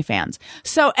dog OnlyFans.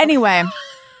 So anyway,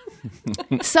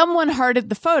 someone hearted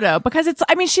the photo because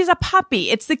she's a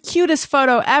puppy. It's the cutest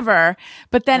photo ever.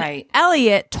 But then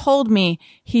Elliot told me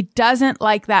he doesn't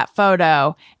like that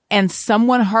photo and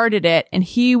someone hearted it and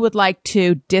he would like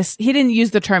to he didn't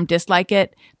use the term dislike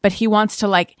it, but he wants to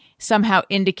like somehow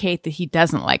indicate that he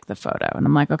doesn't like the photo. And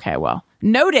I'm like, okay, well,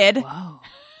 noted. Whoa.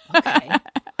 Okay.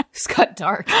 It's got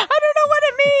dark. I don't know what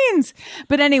it means.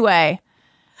 But anyway,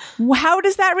 how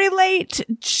does that relate?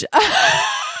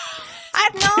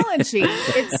 Technology.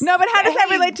 No, but how does that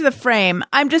relate to the frame?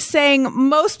 I'm just saying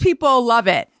most people love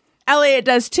it. Elliot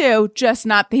does too, just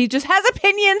not, he just has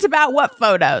opinions about what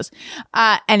photos.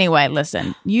 Anyway,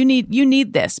 listen, you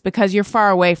need this because you're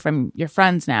far away from your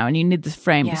friends now and you need this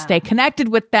frame to stay connected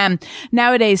with them.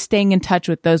 Nowadays, staying in touch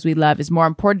with those we love is more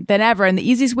important than ever. And the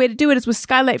easiest way to do it is with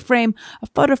Skylight Frame, a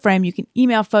photo frame you can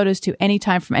email photos to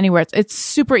anytime from anywhere. It's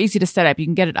super easy to set up. You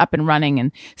can get it up and running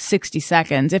in 60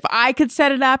 seconds. If I could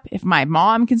set it up, if my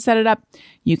mom can set it up,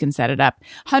 you can set it up.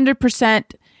 100%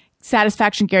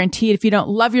 satisfaction guaranteed. If you don't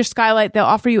love your Skylight, they'll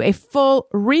offer you a full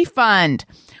refund.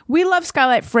 We love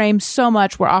Skylight Frame so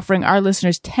much, we're offering our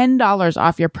listeners $10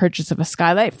 off your purchase of a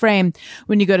Skylight Frame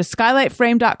when you go to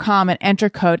skylightframe.com and enter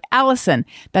code Allison.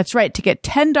 That's right. To get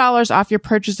 $10 off your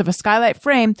purchase of a Skylight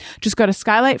Frame, just go to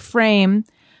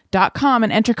skylightframe.com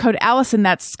and enter code Allison.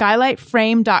 That's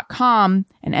skylightframe.com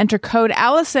and enter code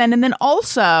Allison. And then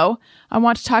also, I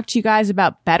want to talk to you guys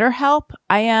about BetterHelp.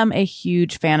 I am a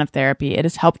huge fan of therapy. It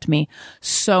has helped me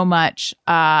so much,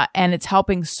 and it's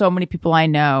helping so many people I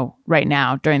know right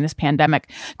now during this pandemic.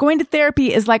 Going to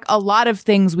therapy is like a lot of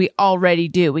things we already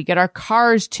do. We get our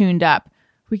cars tuned up.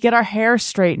 We get our hair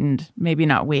straightened. Maybe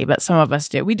not we, but some of us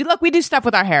do. We do stuff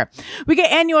with our hair. We get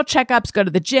annual checkups, go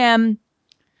to the gym.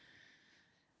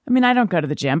 I mean, I don't go to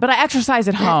the gym, but I exercise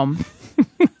at home.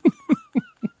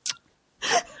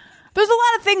 There's a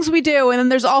lot of things we do, and then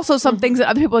there's also some things that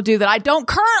other people do that I don't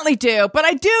currently do, but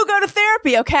I do go to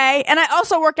therapy, okay? And I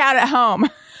also work out at home.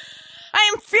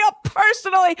 I feel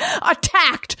personally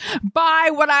attacked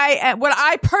by what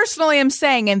I personally am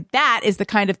saying, and that is the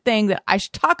kind of thing that I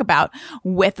should talk about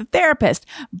with a therapist.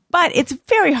 But it's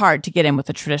very hard to get in with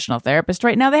a traditional therapist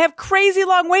right now. They have crazy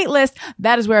long wait lists.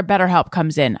 That is where BetterHelp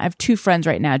comes in. I have 2 friends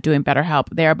right now doing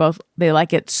BetterHelp. They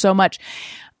like it so much.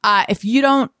 If you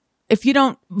don't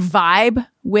vibe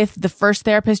with the first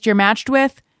therapist you're matched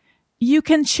with, you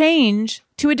can change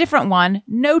to a different one,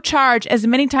 no charge, as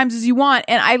many times as you want.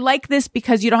 And I like this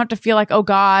because you don't have to feel like, oh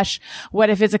gosh, what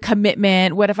if it's a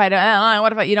commitment? What if I don't,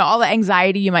 what if I, all the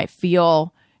anxiety you might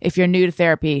feel if you're new to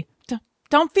therapy.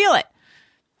 Don't feel it.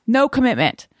 No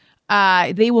commitment.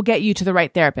 They will get you to the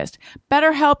right therapist.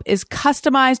 BetterHelp is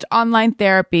customized online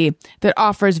therapy that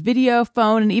offers video,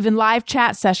 phone, and even live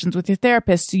chat sessions with your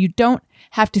therapist, so you don't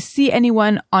have to see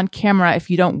anyone on camera if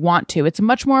you don't want to. It's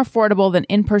much more affordable than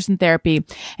in-person therapy,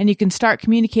 and you can start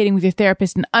communicating with your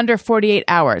therapist in under 48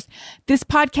 hours. This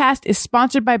podcast is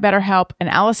sponsored by BetterHelp, and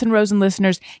Allison Rosen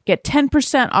listeners get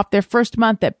 10% off their first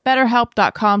month at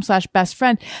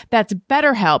betterhelp.com/bestfriend. That's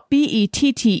BetterHelp,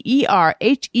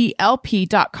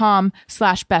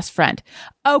 BetterHelp.com/bestfriend.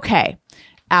 Okay,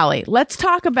 Allie, let's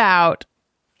talk about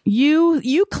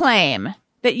you claim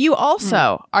that you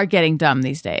also are getting dumb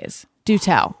these days. Do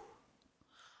tell.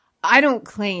 I don't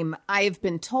claim. I have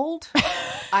been told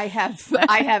I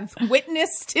have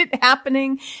witnessed it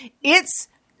happening. It's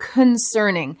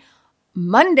concerning.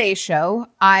 Monday show,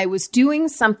 I was doing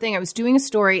something. I was doing a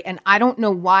story, and I don't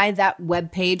know why that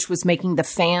web page was making the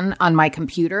fan on my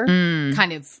computer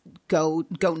kind of go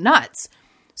nuts.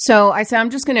 So I said, I'm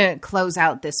just going to close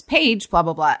out this page, blah,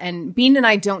 blah, blah. And Bean and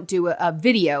I don't do a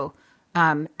video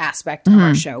aspect of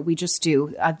our show. We just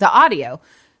do the audio.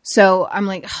 So I'm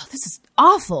like, oh, this is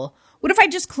awful. What if I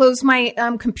just close my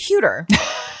computer?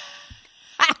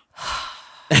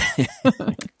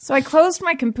 So I closed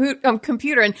my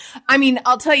computer. And I mean,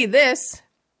 I'll tell you this.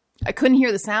 I couldn't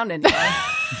hear the sound anymore.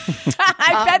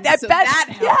 I bet. that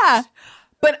helped. Yeah.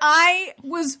 But I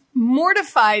was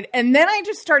mortified. And then I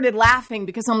just started laughing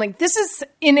because I'm like, this is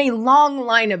in a long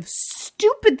line of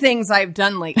stupid things I've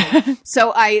done lately.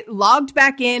 So I logged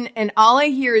back in, and all I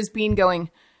hear is Bean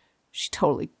going, she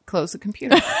totally closed the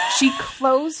computer. She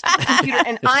closed the computer.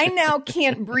 And I now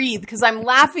can't breathe because I'm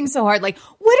laughing so hard. Like,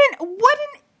 what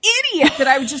an idiot that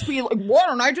I would just be like, why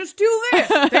don't I just do this?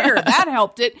 There, that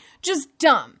helped it. Just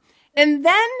dumb. And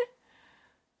then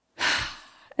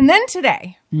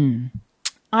today,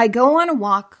 I go on a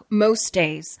walk most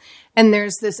days, and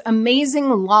there's this amazing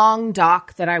long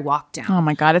dock that I walk down. Oh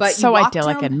my God, it's But so you walk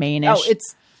idyllic down- and Maine-ish. Oh,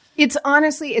 it's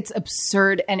honestly, it's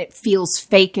absurd, and it feels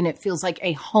fake, and it feels like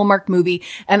a Hallmark movie.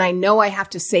 And I know I have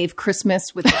to save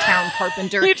Christmas with the town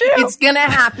carpenter. You do. It's gonna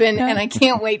happen, and I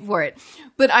can't wait for it.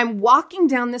 But I'm walking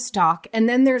down this dock, and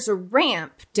then there's a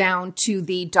ramp down to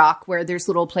the dock where there's a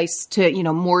little place to,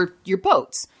 moor your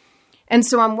boats. And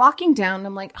so I'm walking down, and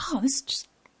I'm like, oh, this just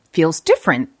feels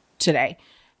different today.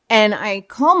 And I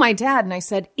call my dad, and I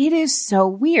said, it is so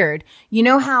weird. You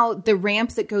know how the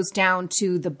ramp that goes down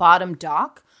to the bottom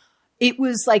dock, it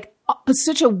was like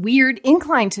such a weird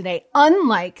incline today,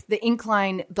 unlike the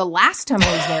incline the last time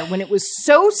I was there when it was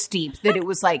so steep that it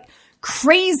was like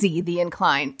crazy, the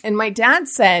incline. And my dad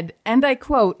said, and I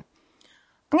quote,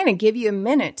 I'm going to give you a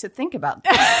minute to think about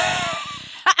this.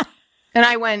 And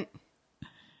I went,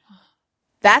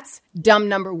 that's dumb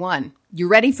number one. You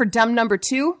ready for dumb number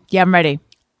two? Yeah, I'm ready.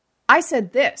 I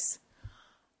said this.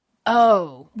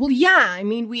 Oh, well, yeah. I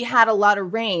mean, we had a lot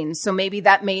of rain, so maybe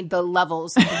that made the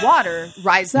levels of the water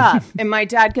rise up. And my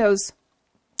dad goes,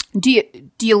 do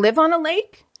you live on a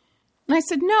lake? And I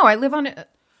said, no, I live on a...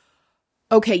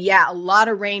 Okay, yeah, a lot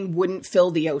of rain wouldn't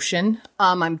fill the ocean.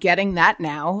 I'm getting that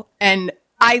now. And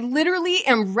I literally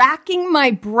am racking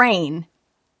my brain.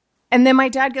 And then my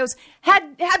dad goes,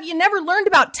 have you never learned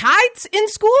about tides in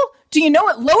school? Do you know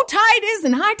what low tide is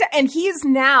and high tide? And he is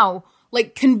now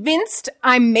like convinced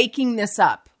I'm making this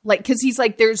up. Like, because he's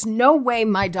like, there's no way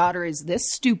my daughter is this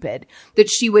stupid that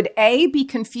she would A, be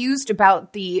confused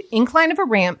about the incline of a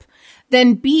ramp,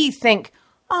 then B, think,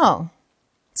 oh,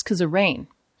 it's because of rain.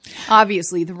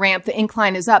 Obviously, the ramp, the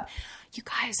incline is up. You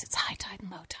guys, it's high tide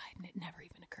and low tide, and it never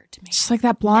even occurred to me. Just like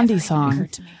that Blondie Never even song.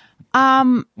 occurred to me.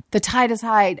 The tide is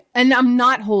high, and I'm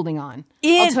not holding on.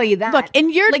 I'll tell you that. Look,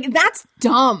 in your like, that's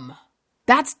dumb.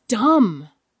 That's dumb.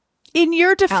 in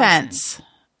your defense,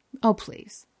 Oh,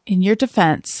 please. in your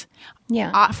defense,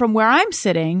 Yeah. from where I'm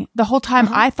sitting, the whole time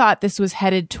I thought this was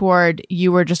headed toward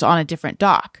you were just on a different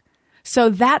dock. So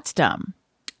that's dumb.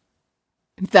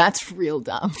 That's real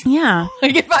dumb. Yeah.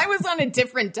 Like, if I was on a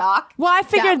different dock. Well, I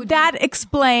figured would that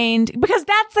explained because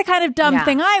that's the kind of dumb Yeah.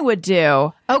 thing I would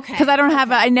do. Okay. Because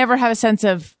I never have a sense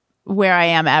of where I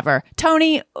am ever.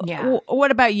 Tony, Yeah. what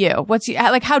about you?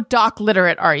 Like how dock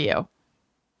literate are you?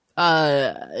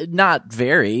 Not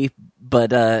very,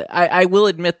 but I will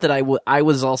admit that I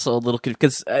was also a little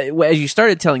confused because as you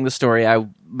started telling the story,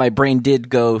 my brain did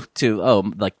go to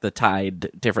like the tide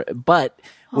different, but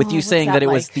with you what's saying that that it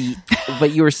was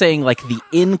but you were saying like the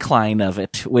incline of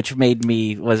it, which made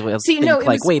me think it like,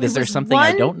 was- wait, it is there was something I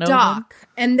one don't know? dock,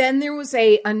 and then there was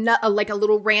a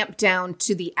little ramp down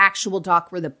to the actual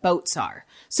dock where the boats are.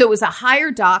 So it was a higher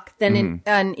dock than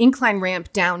an incline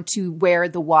ramp down to where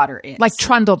the water is. Like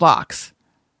trundle docks.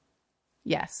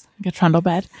 yes. Like a trundle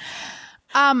bed.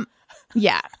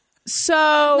 Yeah.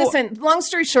 So Listen, long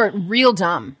story short, real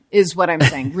dumb is what I'm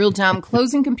saying. Real dumb.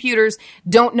 Closing computers,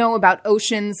 don't know about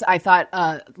oceans. I thought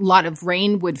a lot of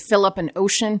rain would fill up an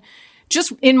ocean.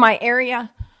 Just in my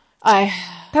area,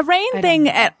 the rain thing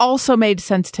it also made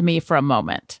sense to me for a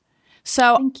moment.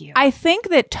 So Thank you. I think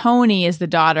that Tony is the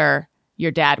daughter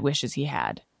your dad wishes he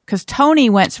had. Because Tony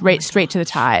went straight to the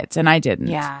tides and I didn't.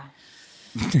 yeah.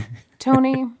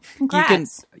 Tony,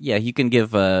 congrats. You can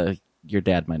give your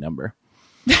dad my number.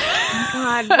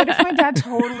 God, what if my dad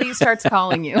totally starts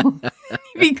calling you?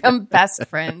 You become best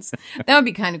friends. That would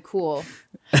be kind of cool.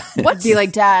 What'd be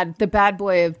like, Dad, the bad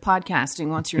boy of podcasting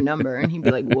wants your number. And he'd be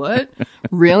like, what?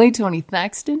 Really? Tony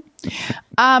Thaxton?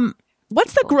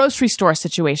 What's the grocery store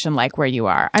situation like where you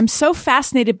are? I'm so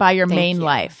fascinated by your main you.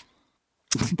 life.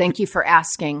 Thank you for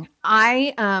asking.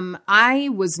 I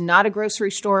was not a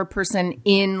grocery store person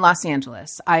in Los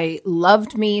Angeles. I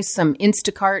loved me some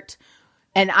Instacart,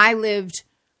 and I lived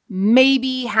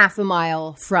maybe half a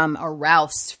mile from a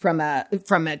Ralph's, from a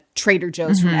Trader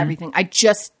Joe's, from everything.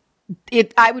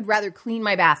 I would rather clean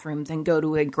my bathroom than go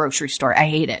to a grocery store. I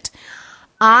hate it.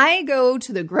 I go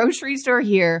to the grocery store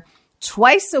here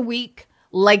twice a week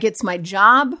like it's my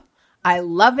job. I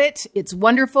love it. It's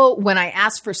wonderful. When I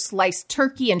ask for sliced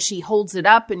turkey and she holds it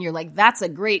up and you're like, that's a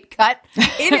great cut.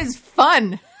 It is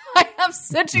fun. I have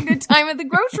such a good time at the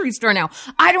grocery store now.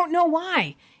 I don't know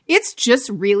why. It's just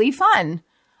really fun.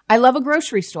 I love a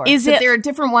grocery store. There are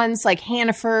different ones like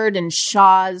Hannaford and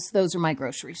Shaw's. Those are my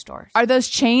grocery stores. Are those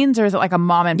chains or is it like a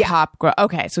mom and pop?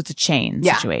 Okay, so it's a chain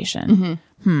situation.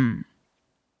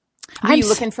 Are you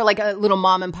looking for like a little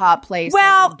mom and pop place?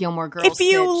 Well, like a Gilmore Girls. if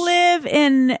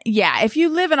you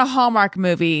live in a Hallmark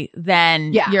movie,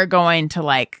 then you're going to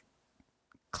like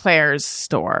Claire's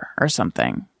store or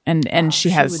something, and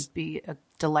she would be a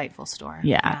delightful store.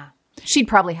 Yeah. She'd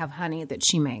probably have honey that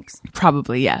she makes.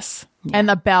 Probably yes, and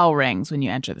the bell rings when you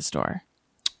enter the store.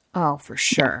 Oh, for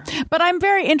sure. But I'm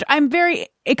very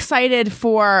excited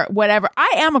for whatever.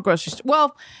 I am a grocery store.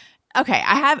 Well. Okay,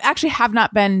 I have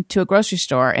not been to a grocery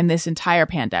store in this entire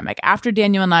pandemic. After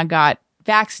Daniel and I got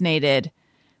vaccinated,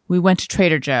 we went to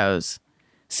Trader Joe's.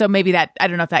 So maybe I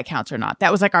don't know if that counts or not.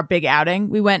 That was like our big outing.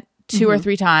 We went 2 or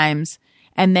 3 times,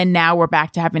 and then now we're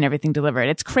back to having everything delivered.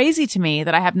 It's crazy to me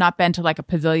that I have not been to like a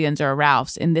Pavilions or a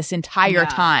Ralph's in this entire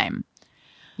time.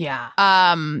 Yeah.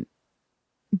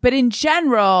 But in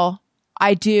general,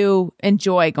 I do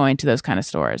enjoy going to those kind of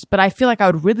stores. But I feel like I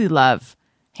would really love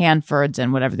Hanford's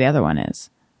and whatever the other one is.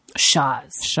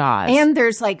 Shaw's. And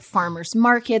there's like farmers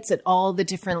markets at all the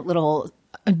different little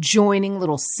adjoining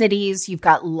little cities. You've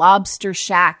got lobster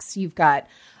shacks. You've got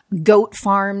goat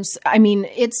farms. I mean,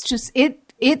 it's just,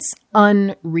 it's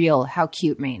unreal how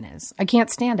cute Maine is. I can't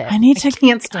stand it. I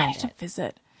can't stand it.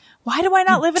 Visit. Why do I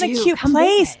not live in a cute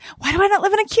place? Why do I not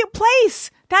live in a cute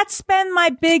place? That's been my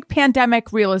big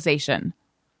pandemic realization.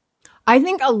 I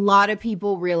think a lot of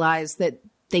people realize that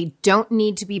they don't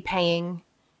need to be paying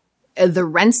the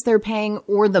rents they're paying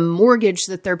or the mortgage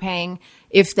that they're paying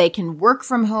if they can work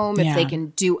from home, if they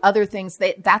can do other things.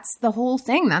 That's the whole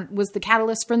thing. That was the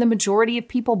catalyst for the majority of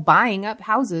people buying up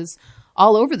houses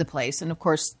all over the place. And of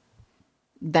course,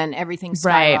 then everything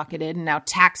skyrocketed and now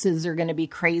taxes are going to be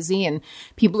crazy and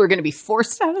people are going to be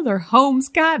forced out of their homes.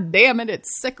 God damn it.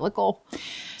 It's cyclical.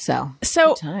 So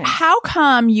how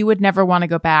come you would never want to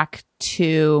go back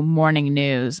to morning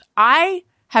news?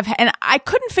 And I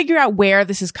couldn't figure out where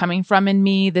this is coming from in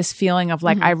me, this feeling of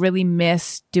like, I really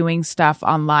miss doing stuff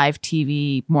on live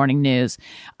TV, morning news.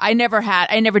 I never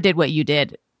did what you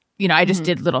did. You know, I just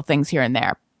did little things here and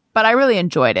there, but I really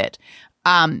enjoyed it.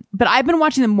 But I've been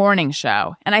watching the morning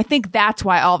show and I think that's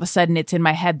why all of a sudden it's in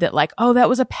my head that like, oh, that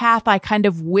was a path I kind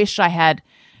of wish I had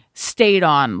stayed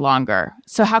on longer.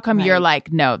 So how come you're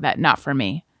like, no, that not for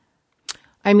me?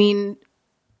 I mean,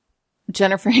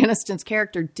 Jennifer Aniston's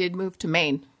character did move to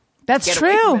Maine. That's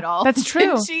true. That's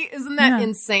true. Isn't that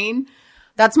insane?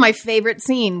 That's my favorite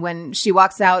scene when she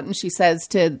walks out and she says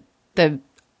to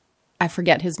I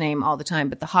forget his name all the time,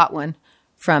 but the hot one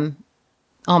from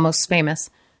Almost Famous.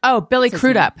 Oh, Billy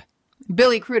Crudup.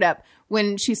 Billy Crudup.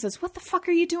 When she says, "What the fuck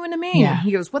are you doing in Maine?" Yeah.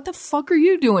 He goes, "What the fuck are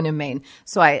you doing in Maine?"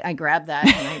 So I grabbed that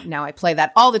and now I play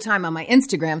that all the time on my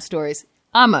Instagram stories.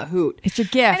 I'm a hoot. It's a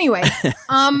gift. Anyway,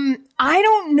 I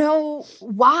don't know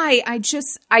why.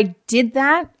 I did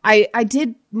that. I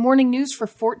did morning news for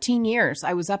 14 years.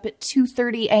 I was up at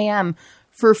 2:30 a.m.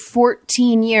 for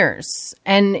 14 years.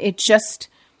 And it just,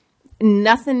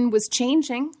 nothing was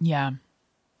changing. Yeah.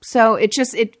 So it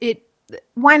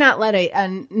why not let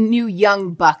a new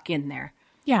young buck in there?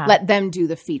 Yeah. Let them do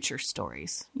the feature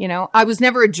stories. You know, I was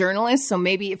never a journalist. So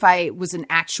maybe if I was an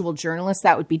actual journalist,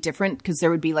 that would be different because there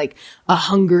would be like a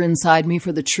hunger inside me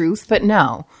for the truth. But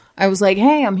no, I was like,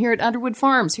 hey, I'm here at Underwood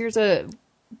Farms. Here's a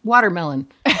watermelon.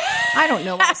 I don't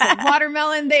know why I said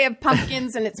watermelon. They have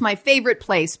pumpkins and it's my favorite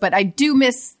place. But I do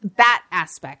miss that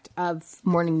aspect of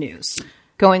morning news.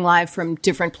 Going live from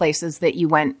different places that you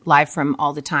went live from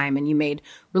all the time and you made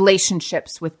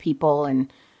relationships with people.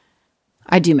 And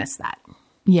I do miss that.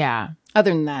 Yeah. Other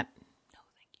than that, no,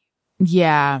 thank you.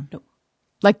 Yeah. Nope.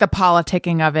 Like the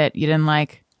politicking of it, you didn't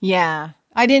like? Yeah.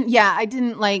 I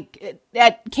didn't like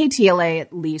at KTLA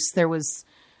at least there was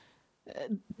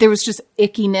just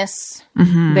ickiness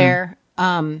there.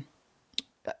 The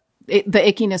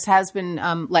ickiness has been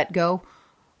let go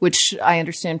which I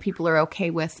understand people are okay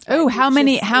with. Oh, But how it's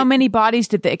many just- how many bodies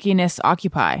did the ickiness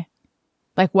occupy?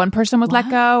 Like one person was let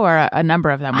go, or a number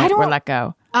of them I were don't- let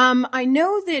go? I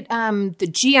know that the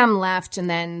GM left and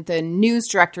then the news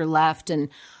director left, and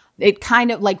it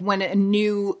kind of like when a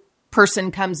new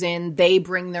person comes in, they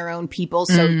bring their own people,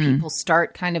 so people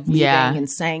start kind of leaving Yeah. and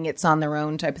saying it's on their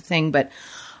own type of thing. But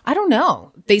I don't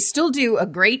know. They still do a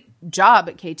great job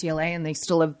at KTLA, and they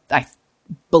still have, I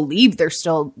believe they're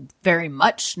still very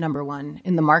much number one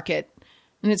in the market.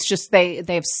 And it's just they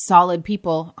have solid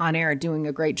people on air doing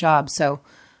a great job. So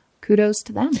kudos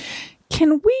to them.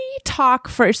 Can we talk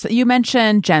first? You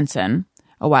mentioned Jensen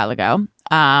a while ago,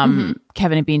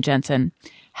 Kevin and Bean Jensen.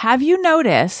 Have you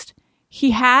noticed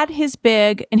he had his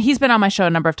big, and he's been on my show a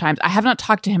number of times. I have not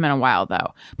talked to him in a while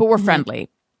though, but we're friendly.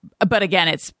 But again,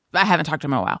 I haven't talked to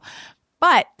him in a while.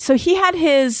 But so he had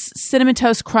his Cinnamon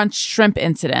Toast Crunch shrimp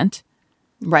incident,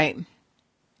 Right.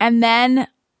 and then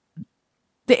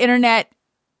the internet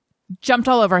jumped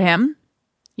all over him,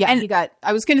 Yeah, And- he got,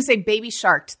 I was going to say baby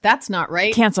sharked. That's not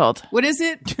right. canceled. What is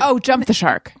it? Oh, jump the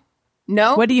shark.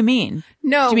 No. What do you mean?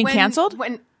 No. Do you mean when- canceled?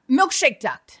 When milkshake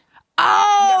ducked.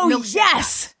 Oh, milkshake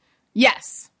yes.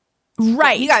 Yes.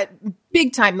 Right. He got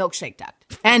big time milkshake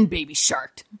ducked and baby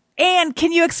sharked. And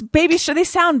can you baby shark? They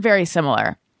sound very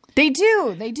similar. They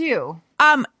do. They do.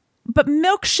 But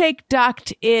milkshake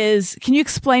duct is. Can you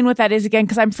explain what that is again?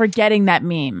 Because I'm forgetting that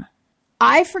meme.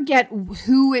 I forget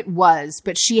who it was,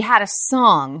 but she had a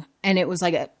song and it was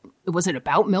like was it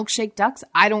about milkshake ducks?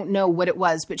 I don't know what it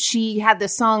was, but she had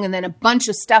this song and then a bunch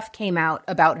of stuff came out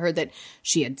about her that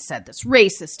she had said this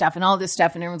racist stuff and all this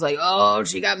stuff. And everyone's like, oh,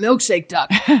 she got milkshake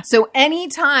duck. So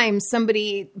anytime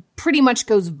somebody pretty much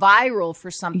goes viral for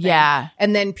something Yeah.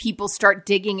 and then people start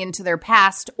digging into their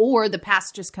past or the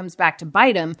past just comes back to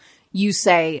bite them, you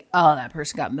say, oh, that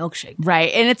person got milkshake duck.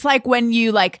 Right. And it's like when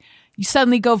you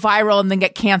suddenly go viral and then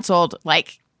get canceled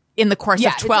in the course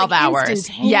of 12 it's like hours.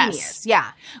 instantaneous. Yes.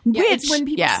 Yeah. It's Which- when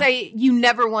people yeah. say you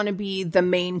never want to be the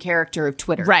main character of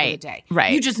Twitter Right, for the day.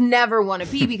 right. You just never want to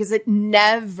be because it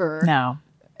never No.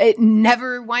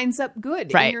 winds up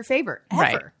good Right. in your favor. Ever.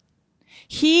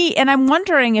 Right. And I'm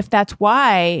wondering if that's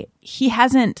why he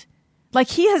hasn't,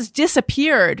 he has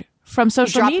disappeared from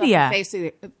social media.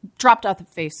 Dropped off the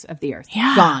face of the earth.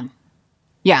 Yeah. Gone.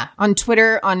 Yeah. On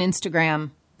Twitter, on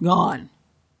Instagram, gone.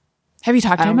 Have you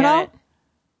talked to I him don't at get all? it.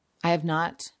 I have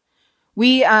not.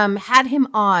 We had him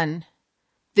on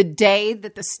the day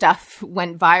that the stuff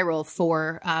went viral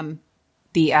for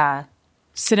the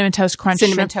Cinnamon Toast Crunch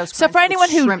Cinnamon shrimp. Toast So Crunch. for anyone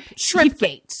who shrimp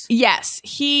gate. yes,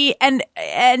 he and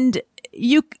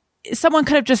you someone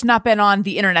could have just not been on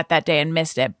the internet that day and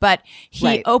missed it, but he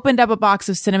Right. opened up a box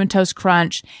of Cinnamon Toast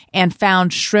Crunch and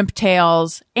found shrimp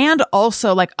tails and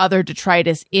also other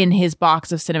detritus in his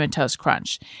box of Cinnamon Toast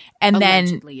Crunch. And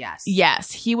Allegedly, then yes.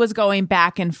 yes, he was going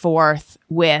back and forth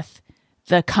with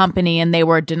the company and they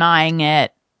were denying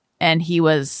it and he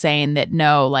was saying that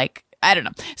no, I don't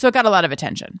know. So it got a lot of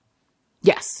attention.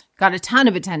 Yes, got a ton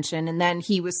of attention, and then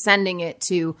he was sending it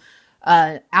to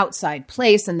outside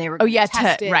place, and they were gonna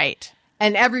test it. Right.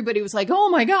 And everybody was like, "Oh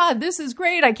my god, this is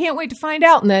great! I can't wait to find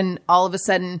out." And then all of a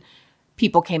sudden,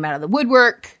 people came out of the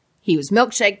woodwork. He was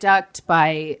milkshake ducked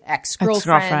by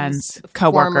ex-girlfriends,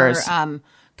 coworkers. former,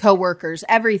 coworkers,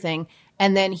 everything,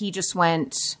 and then he just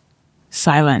went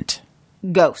Silent.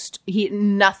 ghost.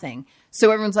 Nothing.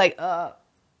 So everyone's like,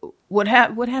 what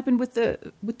happened with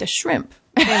the shrimp?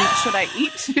 And should I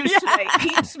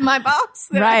eat my box?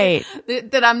 Right.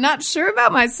 That I'm not sure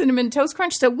about my Cinnamon Toast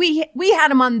Crunch. So we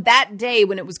had him on that day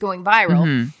when it was going viral,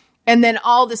 Mm-hmm. and then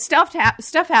all the stuff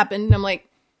happened. And I'm like,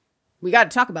 we got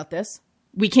to talk about this.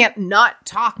 We can't not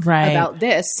talk Right. about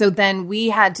this. So then we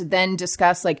had to then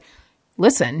discuss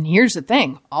listen, here's the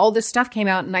thing. All this stuff came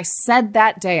out, and I said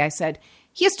that day, I said,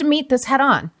 he has to meet this head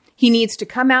on. He needs to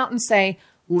come out and say,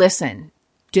 listen,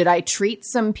 did I treat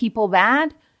some people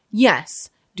bad? Yes.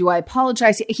 Do I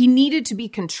apologize? He needed to be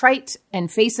contrite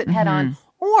and face it head on.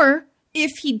 Or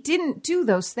if he didn't do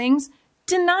those things,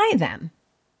 deny them.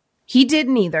 He did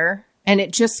neither. And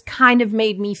it just kind of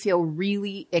made me feel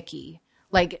really icky.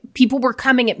 People were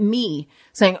coming at me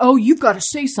saying, oh, you've got to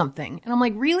say something. And I'm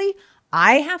like, really?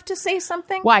 I have to say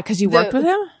something? Why? Because you worked with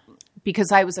him?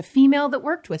 Because I was a female that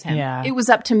worked with him. Yeah. It was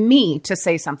up to me to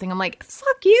say something. I'm like,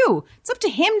 fuck you. It's up to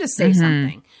him to say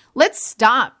something. Let's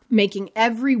stop making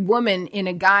every woman in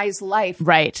a guy's life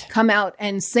Right. come out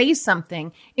and say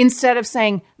something instead of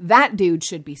saying that dude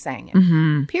should be saying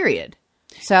it. Period.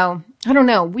 So I don't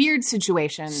know. Weird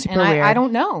situation. Super and weird. I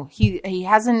don't know. He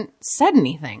hasn't said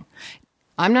anything.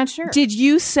 I'm not sure. Did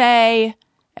you say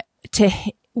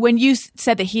when you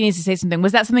said that he needs to say something,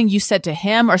 was that something you said to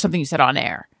him or something you said on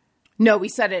air? No, we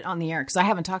said it on the air because I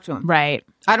haven't talked to him. Right.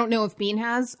 I don't know if Bean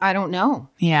has. I don't know.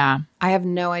 Yeah. I have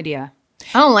no idea.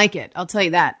 I don't like it. I'll tell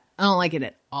you that. I don't like it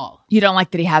at all. You don't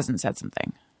like that he hasn't said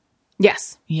something.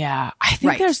 Yes. Yeah. I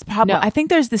think Right. there's probably, No. I think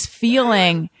there's this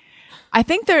feeling. I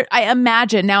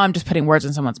imagine, now I'm just putting words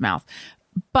in someone's mouth,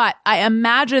 but I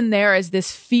imagine there is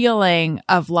this feeling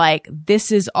of like,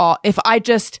 this is all, if I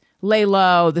just lay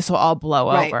low, this will all blow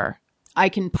Right. over. I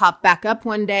can pop back up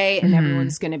one day and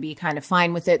everyone's going to be kind of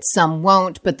fine with it. Some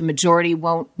won't, but the majority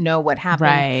won't know what happened.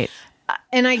 Right.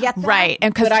 And I get that. Right.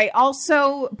 And 'cause-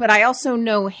 but I also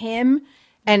know him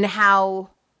and how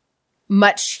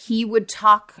much he would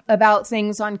talk about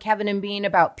things on Kevin and Bean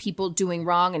about people doing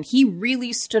wrong. And he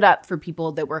really stood up for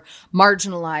people that were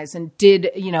marginalized and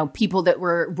people that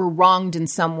were wronged in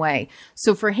some way.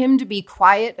 So for him to be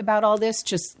quiet about all this,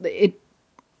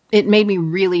 it made me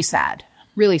really sad.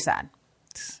 Really sad.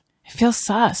 It feels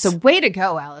sus. So way to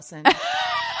go, Allison.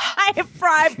 I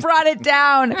brought it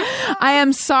down. I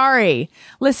am sorry.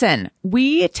 Listen,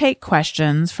 we take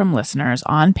questions from listeners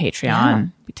on Patreon. Yeah.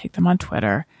 We take them on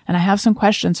Twitter, and I have some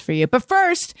questions for you. But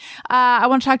first, I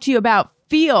want to talk to you about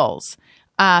Feels.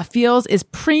 Feels is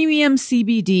premium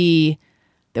CBD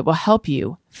that will help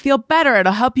you feel better.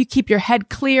 It'll help you keep your head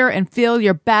clear and feel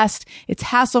your best. It's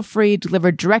hassle-free,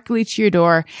 delivered directly to your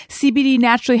door. CBD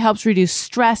naturally helps reduce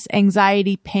stress,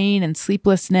 anxiety, pain, and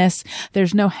sleeplessness.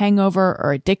 There's no hangover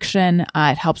or addiction.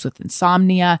 It helps with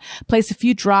insomnia. Place a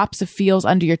few drops of Feels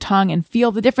under your tongue and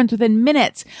feel the difference within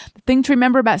minutes. The thing to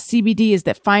remember about CBD is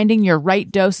that finding your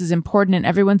right dose is important and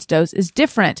everyone's dose is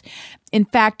different. In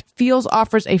fact, Feels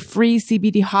offers a free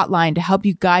CBD hotline to help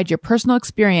you guide your personal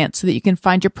experience so that you can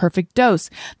find your perfect dose.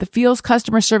 The Feels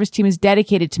customer service team is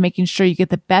dedicated to making sure you get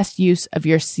the best use of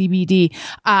your CBD.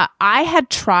 I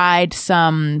had tried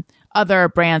some other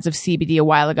brands of CBD a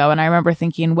while ago, and I remember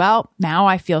thinking, well, now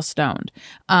I feel stoned.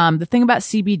 The thing about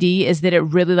CBD is that it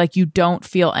really, you don't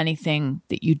feel anything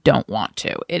that you don't want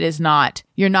to. It is not,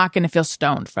 you're not going to feel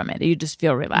stoned from it. You just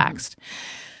feel relaxed.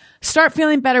 Start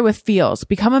feeling better with Feels.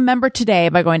 Become a member today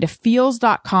by going to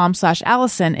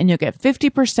feels.com/Allison and you'll get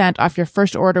 50% off your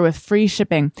first order with free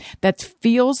shipping. That's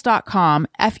feels.com,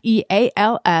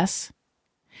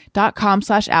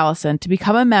 feals.com/Allison to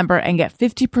become a member and get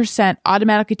 50%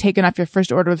 automatically taken off your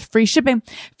first order with free shipping.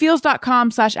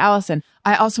 Feels.com/Allison.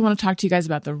 I also want to talk to you guys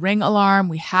about the Ring Alarm.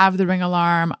 We have the Ring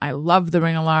Alarm. I love the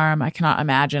Ring Alarm. I cannot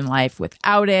imagine life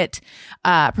without it.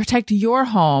 Protect your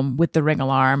home with the Ring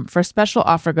Alarm. For a special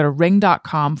offer, go to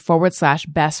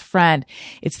ring.com/best friend.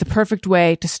 It's the perfect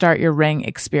way to start your Ring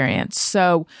experience.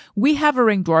 So we have a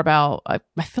Ring doorbell. I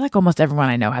feel like almost everyone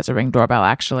I know has a Ring doorbell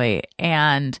actually.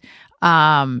 And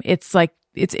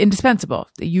it's indispensable.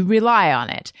 You rely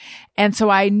on it. And so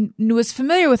I was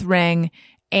familiar with Ring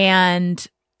and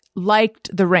liked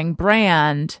the Ring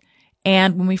brand.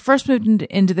 And when we first moved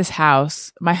into this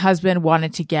house, my husband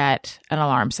wanted to get an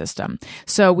alarm system.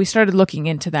 So we started looking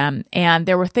into them, and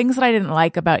there were things that I didn't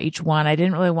like about each one. I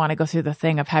didn't really want to go through the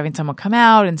thing of having someone come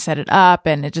out and set it up.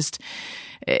 And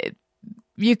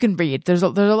you can read. There's a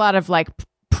lot of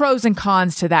pros and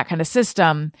cons to that kind of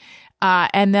system.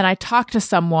 And then I talked to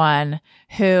someone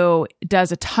who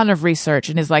does a ton of research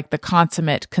and is the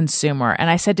consummate consumer. And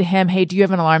I said to him, hey, do you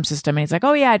have an alarm system? And he's like,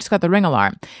 oh yeah, I just got the Ring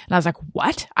Alarm. And I was like,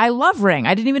 what? I love Ring.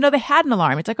 I didn't even know they had an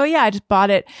alarm. It's like, oh yeah, I just bought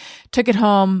it, took it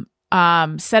home,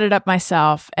 set it up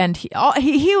myself. And he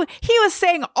was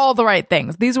saying all the right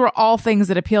things. These were all things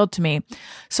that appealed to me.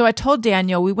 So I told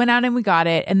Daniel, we went out and we got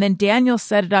it. And then Daniel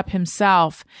set it up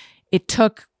himself. It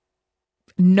took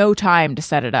no time to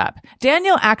set it up.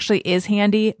 Daniel actually is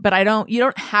handy, but you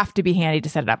don't have to be handy to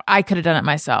set it up. I could have done it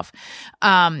myself.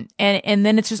 And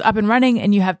then it's just up and running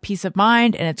and you have peace of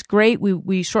mind and it's great.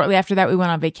 We shortly after that, we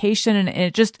went on vacation and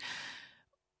it just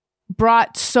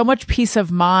brought so much peace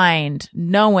of mind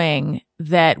knowing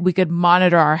that we could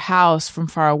monitor our house from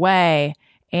far away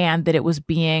and that it was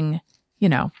being,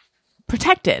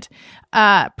 protected.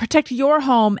 Protect your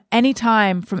home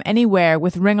anytime from anywhere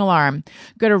with Ring Alarm.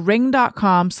 Go to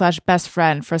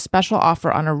ring.com/bestfriend for a special offer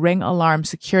on a Ring Alarm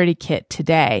security kit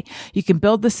today. You can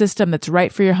build the system that's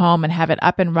right for your home and have it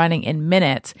up and running in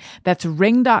minutes. That's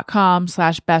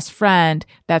ring.com/bestfriend.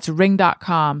 That's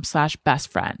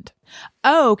ring.com/bestfriend.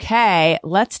 Okay,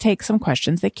 let's take some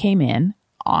questions that came in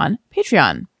on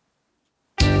Patreon.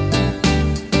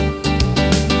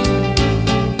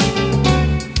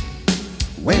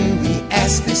 When we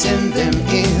ask, they send them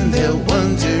in. They're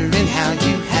wondering how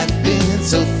you have been.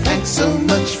 So thanks so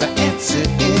much for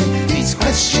answering these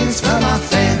questions from our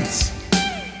fans.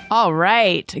 All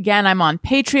right. Again, I'm on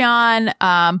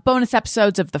Patreon. Bonus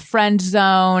episodes of The Friend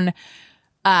Zone.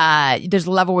 There's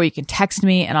a level where you can text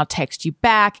me and I'll text you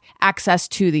back. Access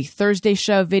to the Thursday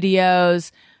show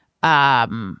videos,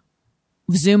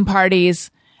 Zoom parties.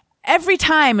 Every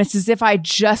time it's as if I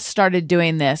just started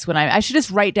doing this when I should just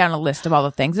write down a list of all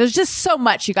the things. There's just so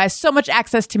much, you guys, so much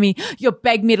access to me. You'll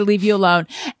beg me to leave you alone.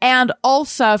 And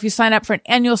also, if you sign up for an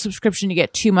annual subscription, you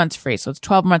get 2 months free. So it's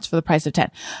 12 months for the price of 10.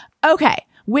 Okay.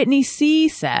 Whitney C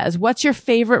says, what's your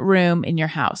favorite room in your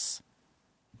house?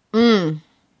 It's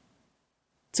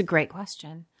a great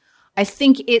question. I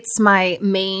think it's my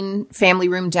main family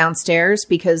room downstairs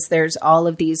because there's all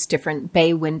of these different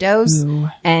bay windows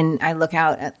and I look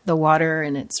out at the water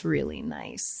and it's really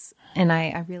nice. And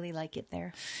I really like it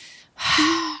there.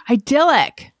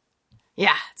 Idyllic.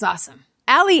 Yeah, it's awesome.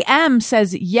 Allie M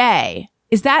says, yay.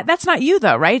 That's not you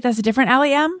though, right? That's a different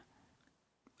Allie M?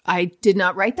 I did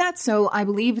not write that, so I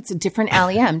believe it's a different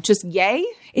Allie M. Just yay?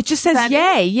 It just says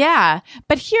yay, yeah.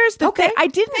 But here's the thing. I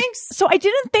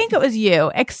didn't think it was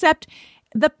you, except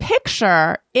the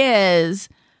picture is,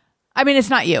 I mean,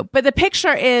 it's not you, but the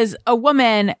picture is a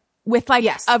woman with like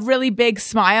a really big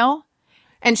smile.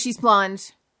 And she's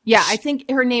blonde. Yeah, I think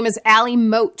her name is Allie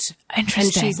Moat. Interesting.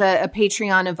 And she's a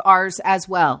Patreon of ours as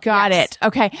well. Got it.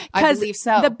 Okay. I believe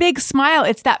so. The big smile,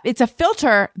 it's a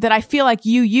filter that I feel like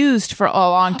you used for a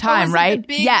long time, right?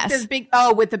 Yes.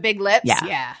 With the big lips?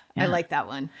 Yeah. I like that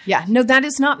one. Yeah. No, that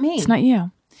is not me. It's not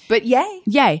you. But yay.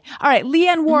 Yay. All right.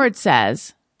 Leanne Ward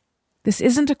says, this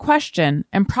isn't a question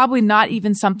and probably not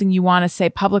even something you want to say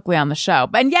publicly on the show.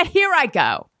 And yet here I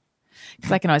go.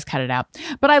 Because I can always cut it out.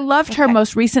 But I loved her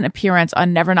most recent appearance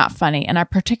on Never Not Funny, and I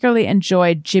particularly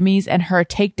enjoyed Jimmy's and her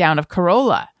takedown of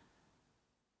Carolla.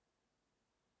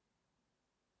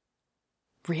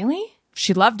 Really?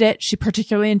 She loved it. She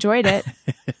particularly enjoyed it.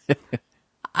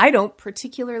 I don't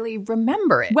particularly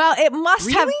remember it. Well, it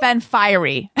must have been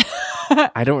fiery.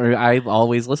 I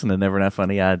always listen to Never Not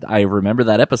Funny. I remember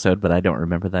that episode, but I don't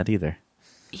remember that either.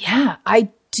 Yeah, I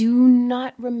do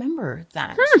not remember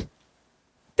that.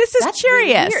 This is That's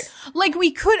curious. really weird. Like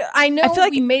I feel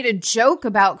like we made a joke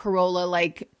about Carolla,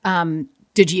 like,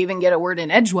 did you even get a word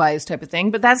in edgewise type of thing?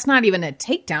 But that's not even a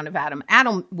takedown of Adam.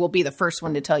 Adam will be the first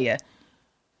one to tell you,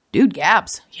 dude,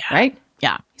 Gabs, right?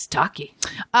 Yeah. He's talky.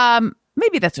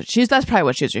 Maybe that's probably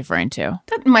what she was referring to.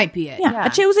 That might be it.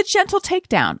 Yeah. It was a gentle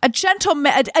takedown,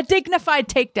 a dignified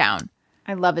takedown.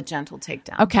 I love a gentle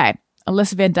takedown. Okay.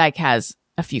 Alyssa Van Dyke has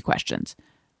a few questions.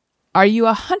 Are you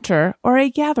a hunter or a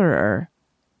gatherer?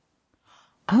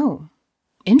 Oh,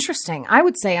 interesting. I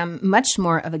would say I'm much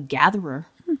more of a gatherer.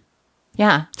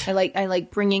 Yeah. I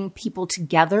like bringing people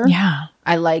together. Yeah.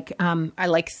 I like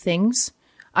things.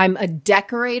 I'm a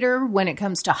decorator when it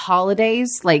comes to holidays.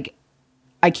 Like,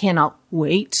 I cannot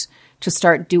wait to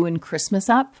start doing Christmas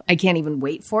up. I can't even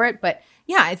wait for it. But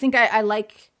yeah, I think I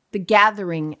like the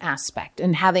gathering aspect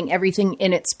and having everything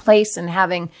in its place and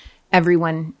having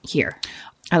everyone here.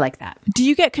 I like that. Do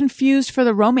you get confused for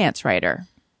the romance writer?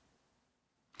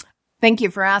 Thank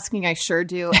you for asking. I sure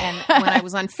do. And when I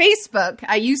was on Facebook,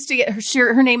 I used to get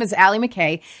her name is Allie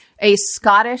McKay, a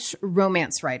Scottish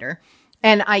romance writer.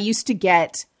 And I used to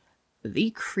get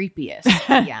the creepiest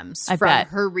DMs from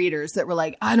her readers that were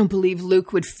like, I don't believe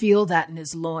Luke would feel that in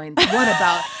his loins. What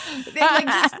about like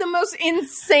just the most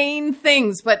insane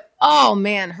things? But oh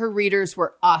man, her readers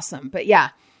were awesome. But yeah,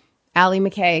 Allie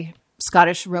McKay,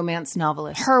 Scottish romance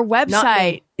novelist. Her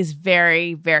website is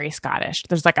very, very Scottish.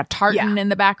 There's like a tartan in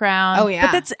the background. Oh yeah.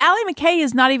 But that's Allie McKay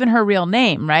is not even her real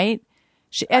name, right?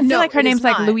 I feel like her name's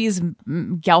like Louise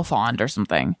Gelfond or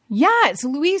something. Yeah, it's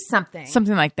Louise something.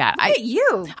 Something like that. Look at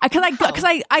you. Because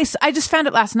I just found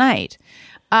it last night.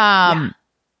 But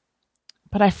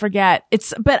I forget.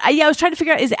 I was trying to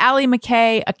figure out, is Allie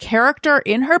McKay a character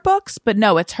in her books? But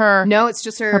no, it's her. No, it's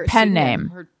just her pen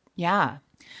name. Yeah.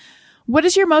 What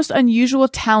is your most unusual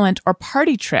talent or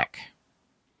party trick?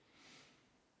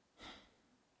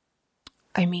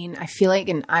 I mean, I feel like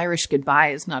an Irish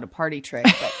goodbye is not a party trick,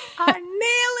 but I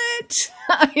nail it.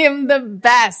 I am the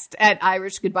best at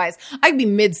Irish goodbyes. I'd be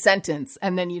mid-sentence,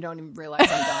 and then you don't even realize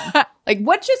I'm gone. Like,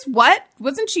 what?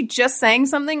 Wasn't she just saying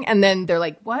something? And then they're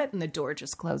like, what? And the door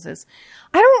just closes.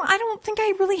 I don't think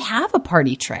I really have a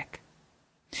party trick.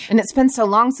 And it's been so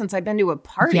long since I've been to a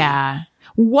party. Yeah.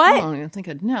 I don't even think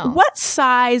I'd know. What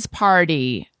size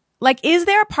party? Like, is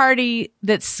there a party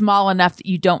that's small enough that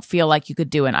you don't feel like you could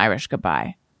do an Irish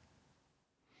goodbye?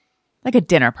 Like a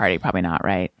dinner party, probably not,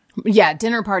 right? Yeah,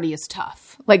 dinner party is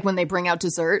tough. Like when they bring out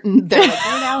dessert and they're like,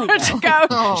 where'd Allie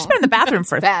go? She's been in the bathroom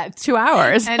for bad. 2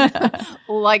 hours. And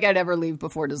like I'd ever leave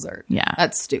before dessert. Yeah.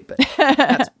 That's stupid.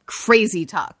 That's crazy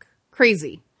talk.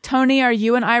 Crazy. Tony, are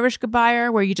you an Irish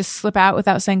goodbyer where you just slip out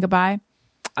without saying goodbye?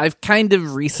 I've kind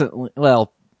of recent-ish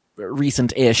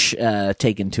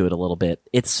taken to it a little bit.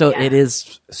 It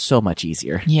is so much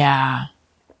easier Yeah.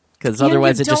 because And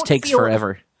otherwise you it just don't takes feel-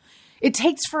 forever. It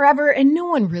takes forever, and no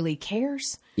one really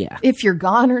cares. Yeah. If you're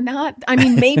gone or not. I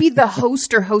mean, maybe the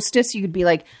host or hostess, you could be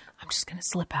like, I'm just going to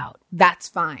slip out. That's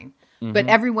fine. But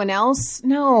everyone else,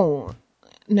 no.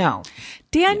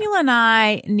 Daniel and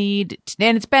I need,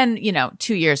 and it's been,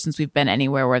 2 years since we've been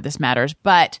anywhere where this matters,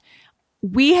 but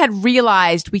we had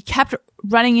realized we kept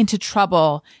running into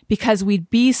trouble because we'd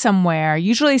be somewhere,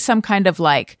 usually some kind of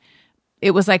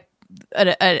it was like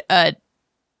a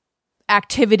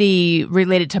activity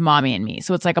related to mommy and me.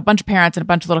 So it's like a bunch of parents and a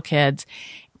bunch of little kids.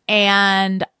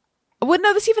 And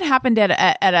this even happened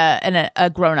at a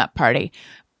grown-up party.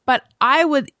 But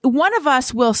one of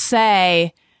us will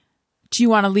say, do you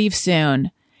want to leave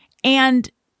soon? And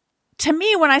to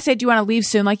me, when I say, do you want to leave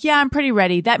soon? Yeah, I'm pretty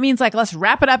ready. That means let's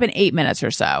wrap it up in 8 minutes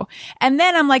or so. And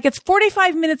then I'm like, it's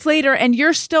 45 minutes later and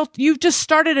you've just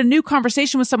started a new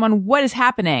conversation with someone. What is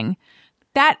happening?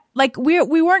 That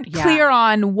we weren't clear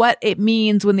on what it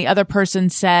means when the other person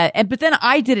said, but then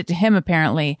I did it to him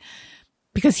apparently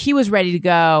because he was ready to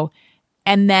go.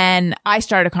 And then I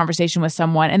started a conversation with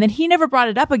someone and then he never brought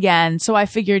it up again. So I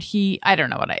figured I don't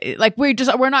know what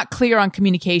we're not clear on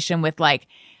communication with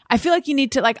I feel like you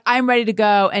need to I'm ready to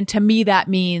go. And to me, that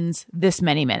means this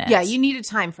many minutes. Yeah, you need a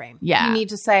time frame. Yeah. You need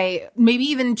to say, maybe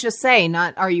even just say,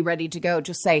 not, are you ready to go?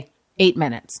 Just say 8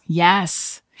 minutes.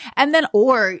 Yes. And then,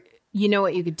 Or you know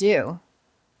what you could do?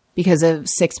 Because of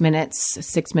 6 minutes,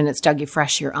 Dougie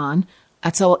Fresh, you're on.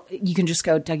 That's all. You can just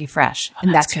go Dougie Fresh.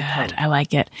 And that's good. good. I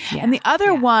like it. Yeah. And the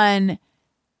other one,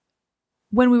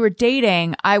 when we were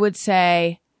dating, I would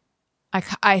say,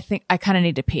 I think I kind of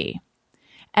need to pee.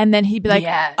 And then he'd be like,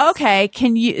 Yes. okay,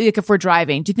 can you, if we're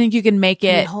driving, do you think you can make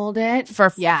Can it you hold it?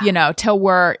 for, Yeah. till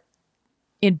we're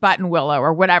in Buttonwillow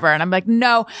or whatever? And I'm like,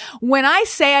 no, when I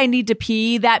say I need to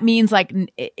pee, that means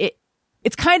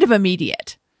it's kind of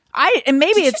immediate. And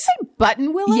maybe Did you it's, say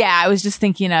Buttonwillow? yeah, I was just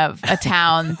thinking of a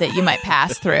town that you might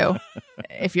pass through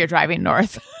if you're driving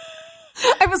north.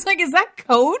 I was like, is that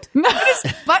code? What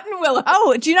is Buttonwillow?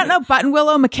 Oh, do you not know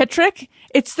Buttonwillow McKittrick?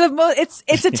 It's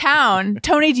it's a town.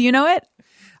 Tony, do you know it?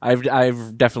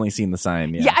 I've definitely seen the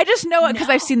sign. Yeah. Yeah, I just know it because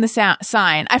I've seen the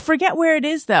sign. I forget where it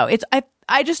is though.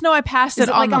 I just know I passed Is it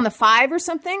it on the 5 or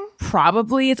something?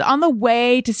 probably it's on the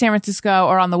way to San Francisco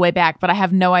or on the way back, but I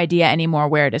have no idea anymore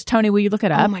where it is. Tony, will you look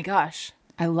it Oh up? my gosh.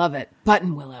 I love it.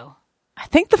 Buttonwillow. I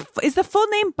think is the full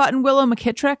name Buttonwillow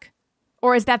McKittrick,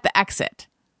 or is that the exit?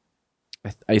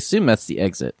 I assume that's the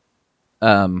exit.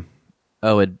 And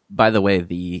by the way,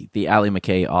 the Allie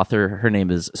McKay author, her name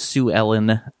is Sue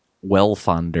Ellen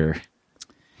Wellfonder.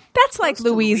 That's like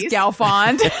Louise Louise.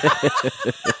 Galfond.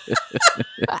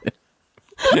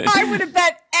 I would have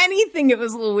bet anything it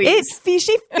was Louise.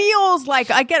 She feels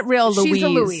like I get real She's a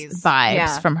Louise Louise. vibes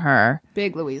Yeah. from her.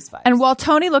 Big Louise vibes. And while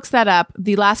Tony looks that up,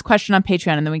 the last question on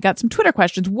Patreon, and then we got some Twitter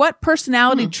questions. What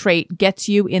personality trait gets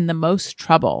you in the most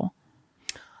trouble?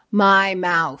 My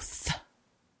mouth.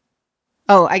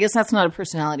 Oh, I guess that's not a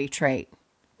personality trait.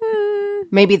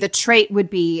 Maybe the trait would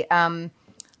be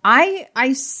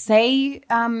I say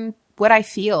what I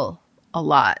feel a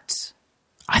lot.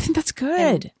 I think that's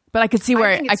good. But I could see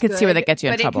where think it's see where good, that gets you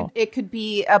in but trouble. It could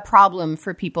be a problem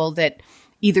for people that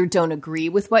either don't agree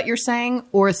with what you're saying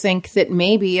or think that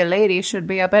maybe a lady should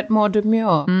be a bit more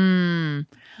demure.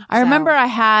 I remember I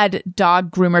had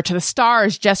dog groomer to the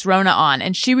stars, Jess Rona, on,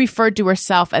 and she referred to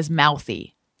herself as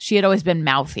mouthy. She had always been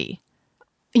mouthy.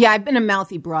 Yeah, I've been a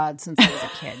mouthy broad since I was a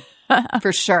kid.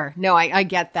 For sure. No, I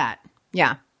get that.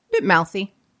 Yeah. Bit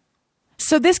mouthy.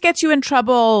 So this gets you in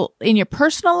trouble in your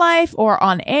personal life or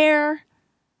on air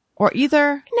or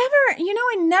either?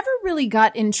 I never really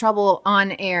got in trouble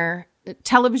on air,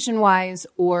 television wise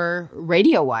or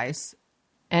radio wise.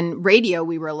 And radio,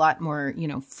 we were a lot more,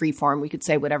 free form. We could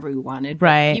say whatever we wanted. But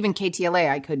Right. even KTLA,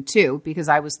 I could too, because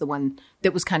I was the one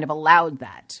that was kind of allowed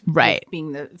that. Right. With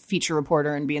being the feature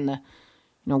reporter and being the,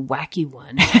 wacky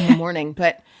one in the morning.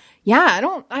 But yeah, I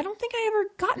don't think I ever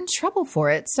got in trouble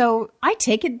for it. So I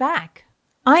take it back.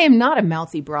 I am not a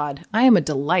mouthy broad. I am a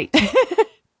delight.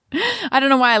 I don't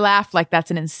know why I laughed like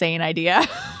that's an insane idea.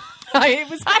 It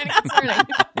was kind of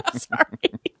concerning.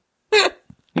 Sorry.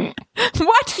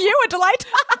 What? You a delight?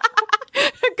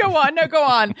 Go on. No, go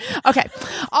on. Okay.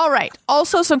 All right.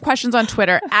 Also some questions on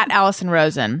Twitter at Allison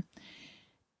Rosen.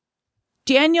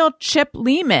 Daniel Chip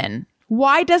Lehman.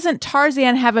 Why doesn't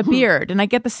Tarzan have a beard? And I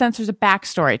get the sense there's a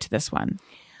backstory to this one.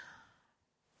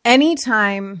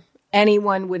 Anytime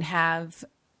anyone would have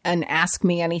an Ask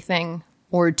Me Anything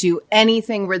or do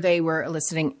anything where they were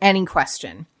eliciting any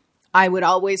question, I would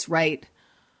always write,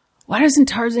 why doesn't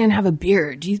Tarzan have a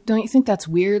beard? Don't you think that's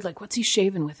weird? Like, what's he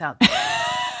shaving without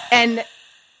that? And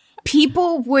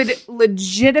people would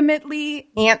legitimately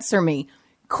answer me.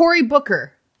 Cory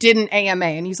Booker did an AMA,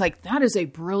 and he's like, that is a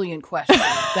brilliant question.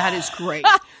 That is great.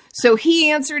 So he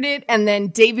answered it, and then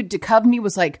David Duchovny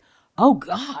was like, oh,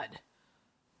 God,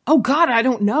 I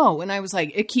don't know. And I was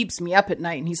like, it keeps me up at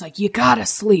night. And he's like, you gotta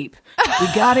sleep. We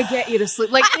gotta get you to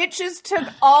sleep. Like, it just took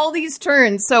all these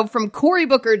turns. So from Cory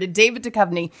Booker to David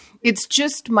Duchovny, it's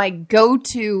just my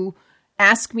go-to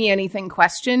ask me anything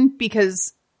question,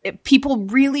 because people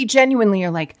really genuinely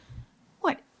are like,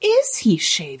 what is he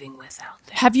shaving without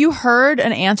that? Have you heard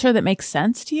an answer that makes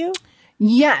sense to you?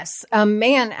 Yes. A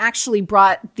man actually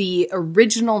brought the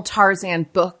original Tarzan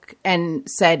book and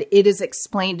said, it is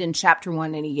explained in chapter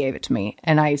 1, and he gave it to me.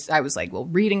 And I was like, well,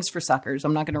 reading's for suckers.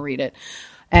 I'm not going to read it.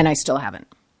 And I still haven't.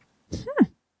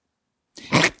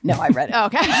 No, I read it.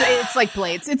 Okay. It's like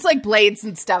Blades. It's like Blades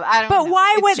and stuff. I don't But know.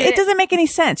 why would It's- it doesn't make any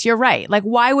sense. You're right. Like,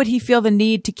 why would he feel the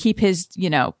need to keep his,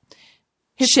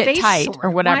 his shit face tight short, or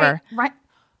whatever? Right.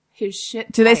 His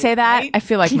shit Do they tight, say that? right? I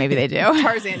feel like maybe they do.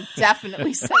 Tarzan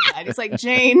definitely said that. He's like,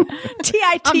 Jane,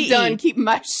 TITE. I'm done keeping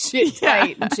my shit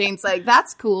tight. And Jane's like,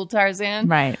 that's cool, Tarzan.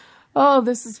 Right. Oh,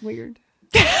 this is weird.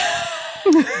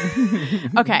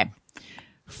 Okay.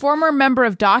 Former member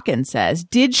of Dawkins says,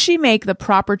 did she make the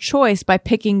proper choice by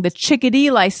picking the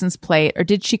Chickadee license plate, or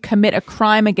did she commit a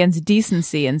crime against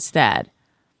decency instead?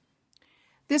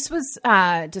 This was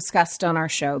discussed on our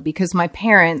show because my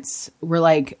parents were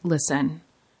like, listen,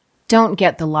 don't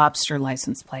get the lobster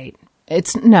license plate.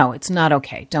 It's not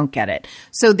okay. Don't get it.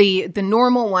 So the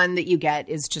normal one that you get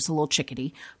is just a little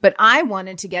chickadee. But I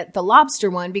wanted to get the lobster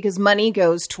one because money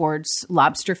goes towards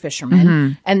lobster fishermen.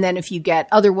 Mm-hmm. And then if you get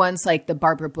other ones like the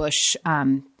Barbara Bush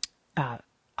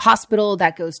hospital,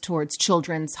 that goes towards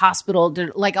Children's Hospital,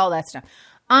 like all that stuff.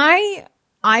 I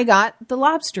got the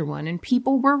lobster one, and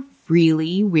people were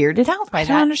really weirded out by I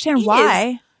that. don't understand It why.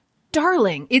 is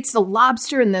darling. It's the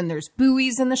lobster, and then there's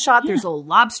buoys in the shot. There's a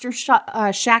lobster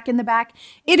shack in the back.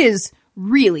 It is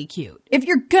really cute. If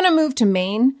you're going to move to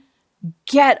Maine,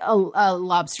 get a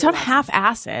lobster. Don't license.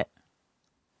 half-ass it.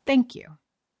 Thank you.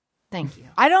 Thank you.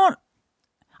 I don't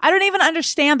even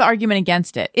understand the argument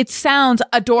against it. It sounds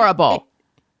adorable.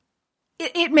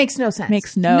 It makes no sense.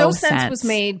 Makes no sense sense. was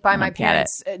made by I my don't get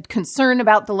parents' concern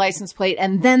about the license plate,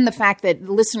 and then the fact that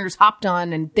listeners hopped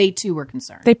on and they too were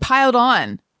concerned. They piled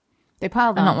on. They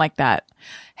piled I on. don't like that.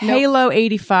 Halo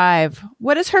 85.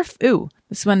 What is her...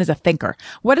 this one is a thinker.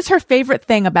 What is her favorite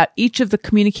thing about each of the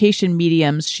communication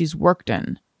mediums she's worked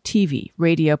in? TV,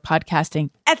 radio, podcasting,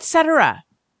 etc.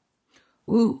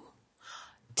 Ooh.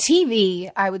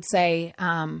 TV, I would say,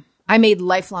 I made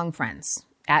lifelong friends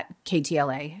at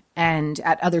KTLA and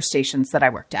at other stations that I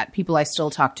worked at, people I still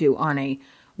talk to on a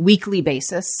weekly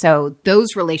basis. So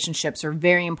those relationships are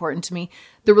very important to me.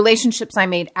 The relationships I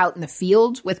made out in the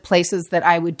field with places that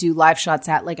I would do live shots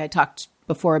at, like I talked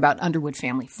before about Underwood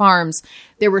Family Farms,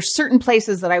 there were certain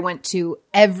places that I went to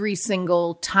every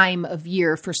single time of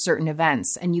year for certain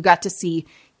events. And you got to see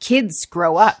kids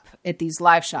grow up at these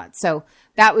live shots. So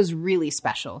that was really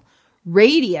special.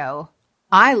 Radio,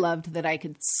 I loved that I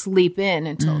could sleep in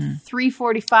until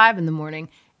 3:45 in the morning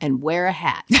and wear a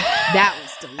hat. That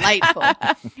was delightful.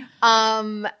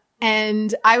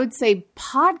 And I would say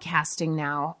podcasting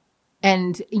now,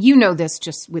 and you know this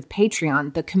just with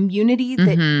Patreon, the community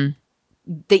that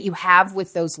you have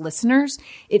with those listeners,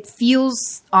 it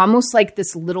feels almost like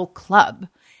this little club.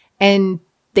 And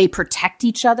they protect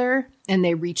each other and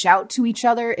they reach out to each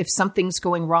other. If something's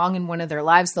going wrong in one of their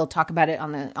lives, they'll talk about it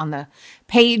on the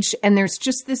page. And there's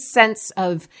just this sense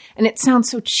of, and it sounds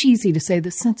so cheesy to say,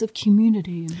 the sense of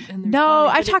community. And there's No,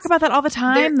 bonding, I but talk it's- about that all the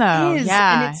time, though. there is,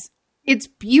 Yeah. and it's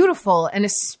beautiful, and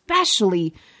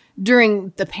especially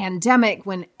during the pandemic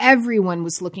when everyone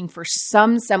was looking for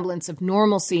some semblance of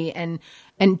normalcy and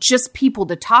just people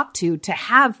to talk to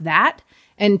have that,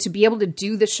 and to be able to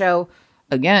do the show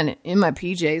again in my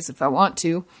PJs if I want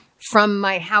to, from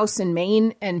my house in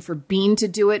Maine, and for Bean to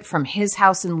do it from his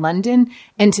house in London,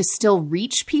 and to still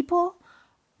reach people.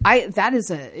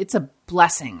 It's a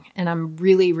blessing, and I'm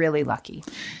really, really lucky.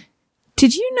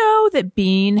 Did you know that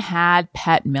Bean had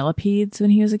pet millipedes when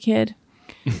he was a kid?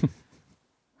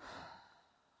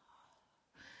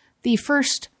 The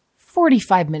first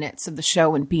 45 minutes of the show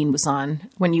when Bean was on,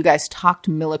 when you guys talked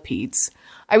millipedes,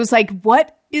 I was like,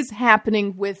 what is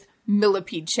happening with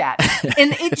millipede chat?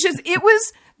 And it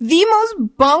was the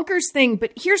most bonkers thing.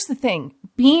 But here's the thing.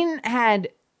 Bean had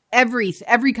every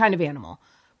kind of animal.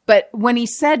 But when he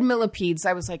said millipedes,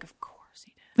 I was like, of course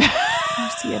he did.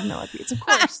 course he had millipedes. Of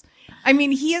course. I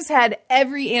mean, he has had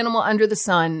every animal under the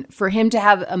sun. For him to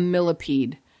have a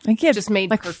millipede, I think he had just made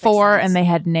like perfect 4 sense. and they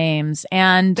had names.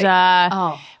 And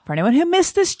for anyone who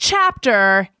missed this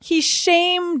chapter, he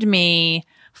shamed me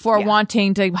for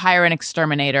wanting to hire an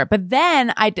exterminator. But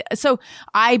then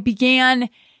I began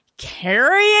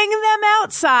carrying them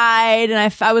outside,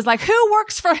 and I was like, who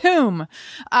works for whom?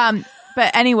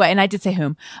 But anyway, and I did say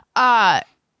whom.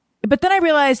 But then I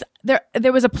realized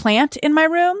there was a plant in my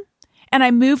room, and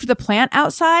I moved the plant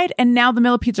outside, and now the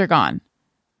millipedes are gone.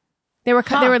 They were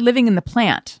living in the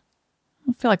plant.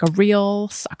 I feel like a real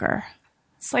sucker.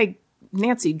 It's like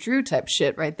Nancy Drew type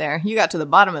shit right there. You got to the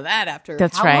bottom of that after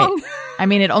That's how right. long? I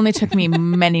mean, it only took me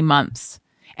many months.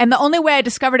 And the only way I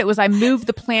discovered it was I moved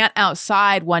the plant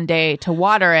outside one day to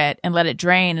water it and let it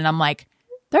drain. And I'm like,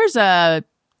 there's a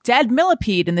dead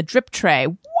millipede in the drip tray.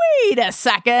 Wait a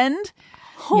second.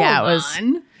 It was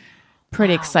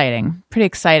pretty exciting. Pretty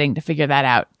exciting to figure that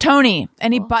out. Tony,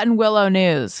 any Button Willow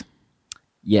news?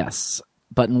 Yes.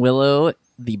 The Button Willow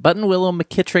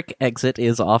McKittrick exit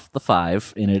is off the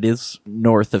 5, and it is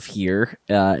north of here.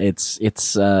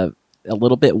 It's a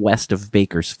little bit west of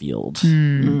Bakersfield.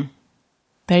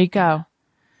 There you go.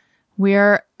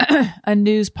 We're a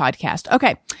news podcast.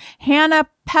 Okay. Hannah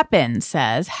Pepin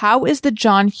says, how is the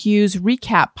John Hughes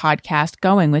recap podcast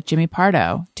going with Jimmy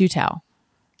Pardo? Do tell.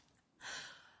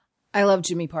 I love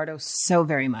Jimmy Pardo so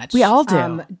very much. We all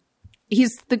do.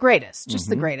 He's the greatest, just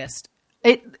the greatest.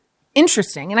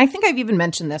 Interesting, and I think I've even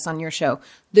mentioned this on your show.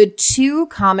 The 2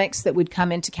 comics that would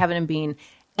come into Kevin and Bean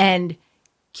and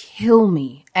kill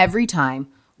me every time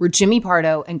were Jimmy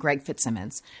Pardo and Greg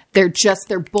Fitzsimmons. They're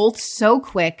both so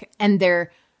quick, and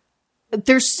they're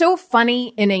so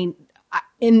funny in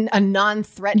a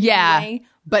non-threatening way,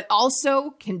 but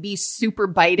also can be super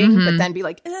biting, but then be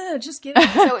like, just get it.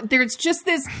 So there's just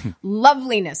this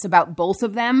loveliness about both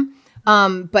of them.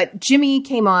 But Jimmy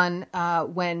came on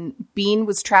when Bean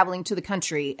was traveling to the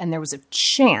country, and there was a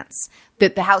chance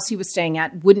that the house he was staying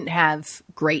at wouldn't have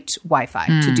great Wi-Fi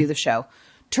to do the show.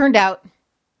 Turned out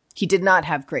he did not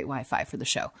have great Wi-Fi for the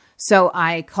show. So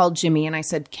I called Jimmy and I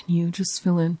said, can you just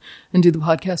fill in and do the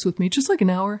podcast with me? Just like an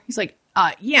hour. He's like,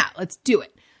 yeah, let's do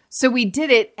it. So we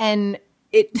did it, and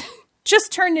it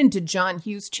just turned into John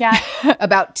Hughes chat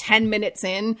about 10 minutes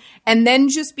in, and then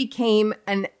just became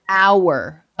an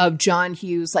hour of John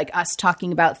Hughes, like us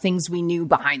talking about things we knew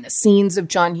behind the scenes of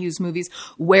John Hughes movies.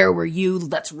 Where were you?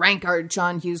 Let's rank our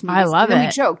John Hughes movies. I love and then it.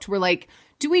 We joked. We're like,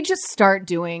 do we just start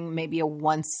doing maybe a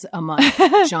once a month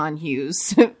John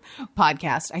Hughes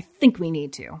podcast? I think we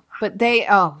need to. But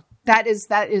that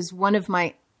is one of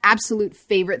my absolute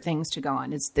favorite things to go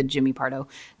on is the Jimmy Pardo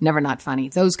Never Not Funny.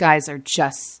 Those guys are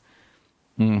just,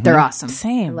 they're awesome.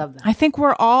 Same. I love them. I think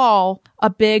we're all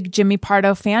a big Jimmy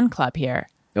Pardo fan club here.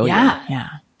 Oh, Yeah.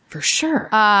 For sure.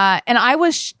 And I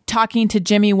was talking to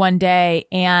Jimmy one day,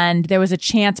 and there was a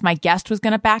chance my guest was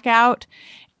going to back out.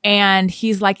 And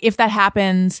he's like, if that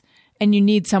happens and you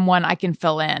need someone, I can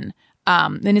fill in.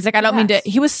 Then he's like, I don't mean to,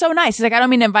 he was so nice. He's like, I don't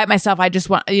mean to invite myself. I just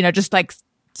want,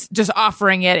 just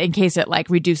offering it in case it like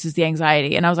reduces the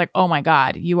anxiety. And I was like, oh my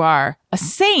God, you are a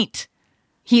saint.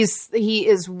 He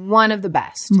is one of the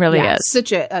best. Really is.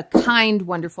 Such a kind,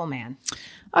 wonderful man.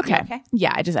 Okay. Okay.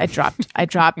 Yeah. I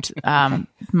dropped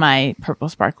my purple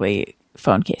sparkly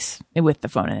phone case with the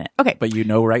phone in it. Okay. But you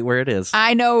know right where it is.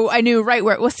 I knew right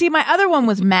where. Well, see, my other one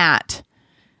was matte,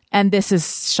 and this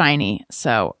is shiny.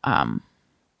 So,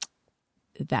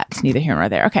 that's neither here nor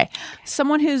there. Okay.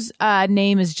 Someone whose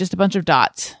name is just a bunch of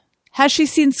dots. Has she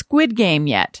seen Squid Game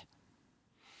yet?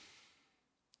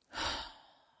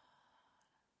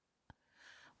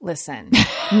 Listen,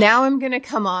 now I'm going to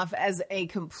come off as a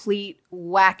complete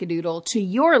wackadoodle to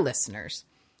your listeners.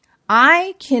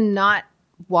 I cannot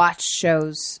watch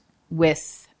shows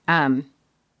with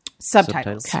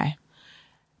subtitles. Okay.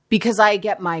 Because I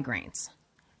get migraines.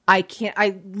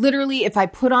 I literally, if I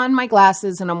put on my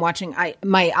glasses and I'm watching,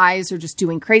 my eyes are just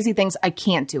doing crazy things. I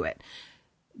can't do it.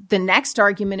 The next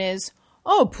argument is,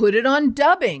 put it on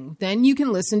dubbing. Then you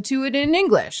can listen to it in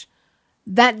English.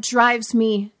 That drives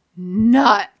me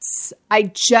nuts.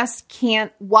 I just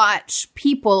can't watch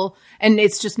people, and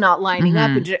it's just not lining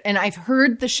up. And I've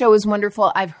heard the show is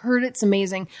wonderful. I've heard it's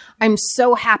amazing. I'm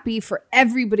so happy for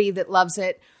everybody that loves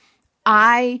it.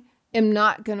 I am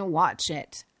not going to watch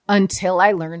it until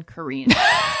I learn Korean.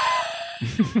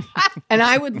 And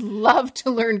I would love to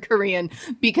learn Korean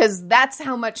because that's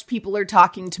how much people are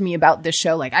talking to me about this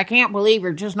show. Like, I can't believe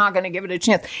you're just not going to give it a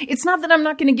chance. It's not that I'm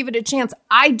not going to give it a chance.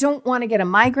 I don't want to get a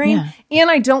migraine, and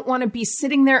I don't want to be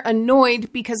sitting there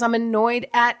annoyed because I'm annoyed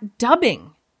at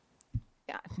dubbing.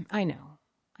 Yeah, I know.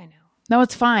 No,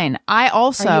 it's fine. I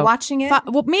also Are you watching it?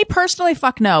 Well, me personally,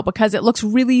 fuck no, because it looks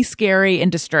really scary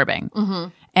and disturbing,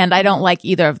 and I don't like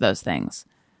either of those things.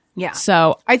 Yeah.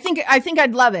 So I think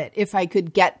I'd love it if I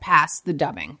could get past the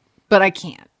dubbing, but I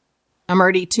can't. I'm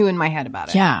already too in my head about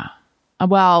it. yeah.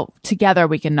 Well, together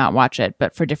we can not watch it,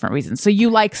 but for different reasons. So you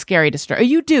like scary, disturbing?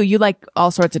 You do. You like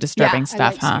all sorts of disturbing stuff, I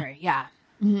like huh? scary. Yeah.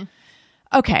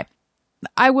 Okay.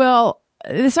 I will.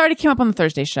 This already came up on the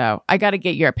Thursday show. I got to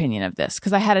get your opinion of this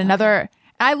because I had another.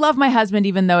 I love my husband,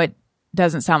 even though it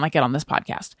doesn't sound like it on this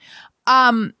podcast.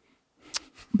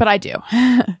 But I do.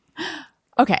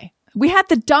 Okay. We had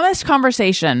the dumbest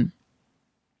conversation.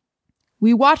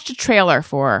 We watched a trailer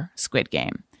for Squid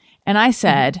Game, and I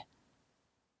said,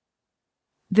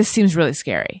 "This seems really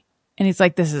scary." And he's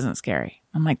like, "This isn't scary."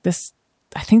 I'm like,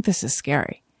 I think this is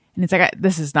scary." And he's like,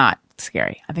 "This is not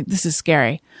scary. I think this is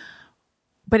scary."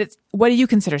 But what do you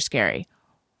consider scary?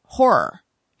 Horror.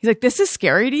 He's like, "This is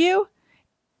scary to you?"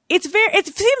 It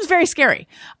seems very scary.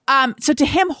 So to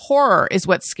him, horror is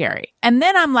what's scary. And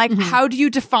then I'm like, how do you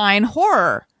define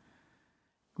horror?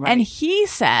 Right. And he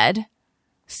said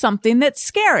something that's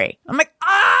scary. I'm like,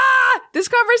 this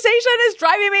conversation is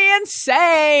driving me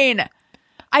insane.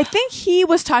 I think he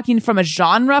was talking from a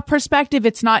genre perspective.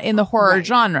 It's not in the horror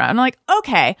genre. And I'm like,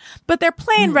 okay, but they're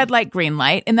playing red light, green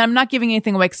light. And I'm not giving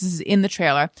anything away because this is in the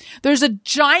trailer. There's a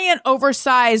giant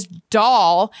oversized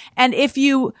doll. And if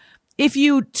you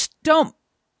don't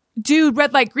do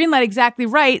red light, green light exactly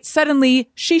right, suddenly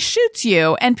she shoots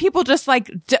you and people just like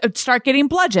start getting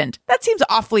bludgeoned. That seems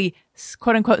awfully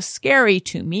quote unquote scary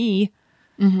to me.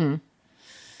 Mm-hmm.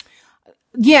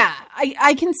 Yeah,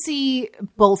 I can see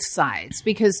both sides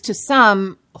because to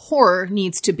some, horror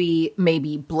needs to be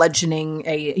maybe bludgeoning,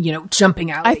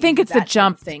 jumping out. I think it's the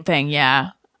jump thing. Yeah.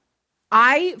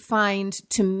 I find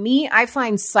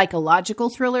psychological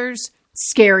thrillers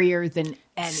scarier than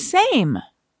any. Same.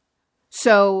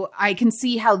 So I can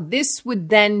see how this would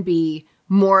then be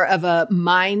more of a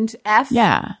mind F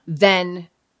than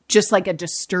just like a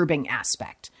disturbing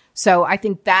aspect. So I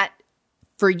think that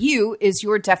for you is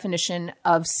your definition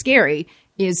of scary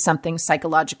is something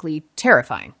psychologically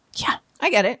terrifying. Yeah.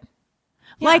 I get it.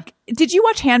 Yeah. Like, did you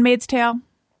watch Handmaid's Tale?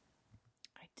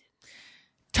 I did.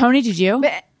 Tony, did you?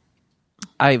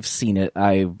 I've seen it.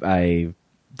 I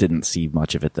didn't see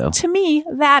much of it though. To me,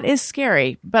 that is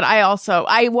scary. But I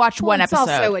watched one episode.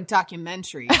 It's also a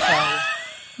documentary, so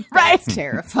that's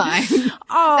terrifying.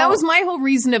 That was my whole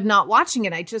reason of not watching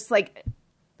it. I just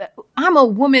I'm a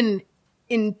woman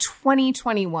in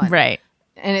 2021. Right.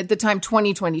 And at the time,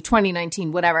 2020,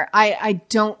 2019, whatever. I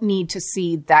don't need to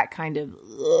see that kind of.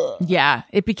 Yeah,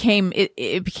 it became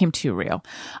too real.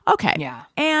 Okay. Yeah.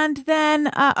 And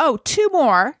then, two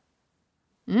more.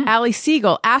 Ali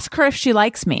Siegel, ask her if she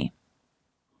likes me.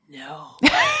 No.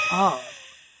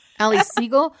 Ali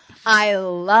Siegel. I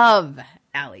love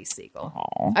Ali Siegel.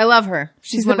 Aww. I love her.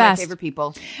 She's the one of my best. favorite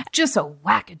people. Just a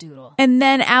wackadoodle. And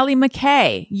then Allie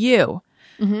McKay, you.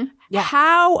 Mm-hmm. Yeah.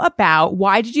 How about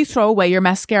why did you throw away your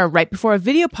mascara right before a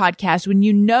video podcast when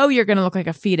you know you're going to look like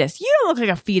a fetus? You don't look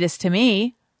like a fetus to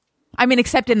me. I mean,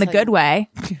 except in the good way.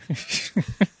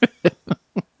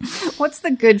 What's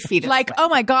the good fetus? Like, oh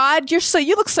my God, you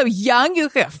look so young. You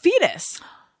look like a fetus.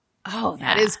 Oh,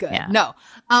 that is good. Yeah. No.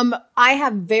 I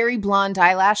have very blonde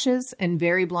eyelashes and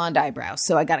very blonde eyebrows.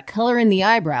 So I got a color in the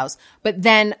eyebrows, but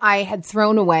then I had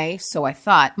thrown away, so I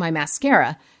thought, my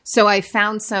mascara. So I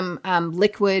found some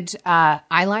liquid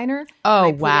eyeliner. Oh, and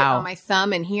I put wow. it on my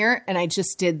thumb and here, and I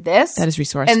just did this. That is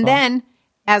resourceful. And then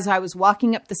as I was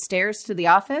walking up the stairs to the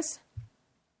office,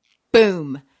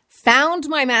 boom, found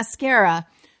my mascara.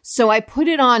 So I put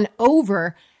it on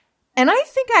over. And I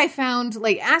think I found,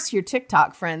 ask your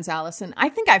TikTok friends, Allison. I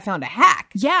think I found a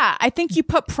hack. Yeah, I think you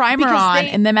put primer Because on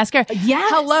and then mascara.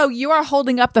 Yes. Hello, you are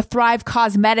holding up the Thrive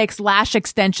Cosmetics lash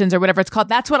extensions or whatever it's called.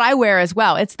 That's what I wear as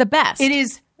well. It's the best. It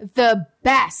is the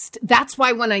best. That's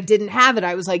why when I didn't have it,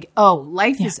 I was like, oh,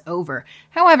 life is over.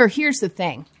 However, here's the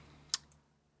thing.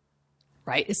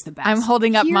 Right? It's the best. I'm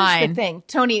holding up here's mine. The thing.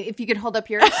 Tony, if you could hold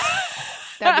up yours,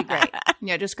 that'd be great.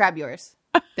 Yeah, just grab yours.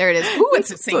 There it is. Ooh, it's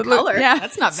the same color. Yeah,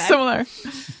 that's not bad. Similar.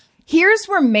 Here's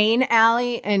where Maine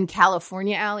Alley and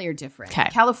California Alley are different. Okay.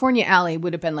 California Alley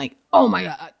would have been like, oh my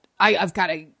God, I've got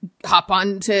to hop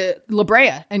on to La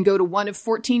Brea and go to one of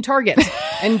 14 Targets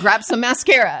and grab some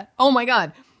mascara. Oh my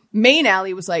God. Maine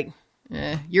Alley was like,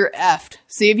 you're effed.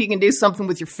 See if you can do something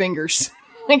with your fingers.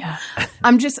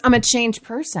 I'm a changed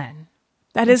person.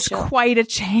 That is quite a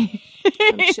change.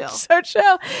 I'm chill. So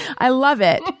chill. I love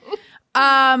it.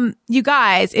 You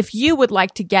guys, if you would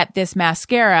like to get this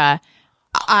mascara,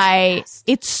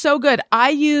 It's so good. I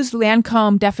used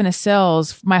Lancome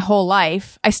Definicils my whole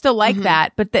life. I still like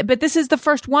that, but this is the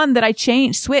first one that I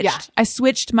switched. Yeah. I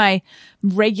switched my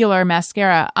regular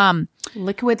mascara.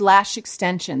 Liquid Lash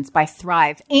Extensions by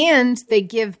Thrive. And they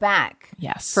give back.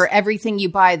 Yes. For everything you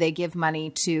buy, they give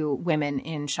money to women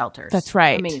in shelters. That's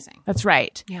right. Amazing. That's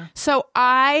right. Yeah. So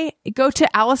I go to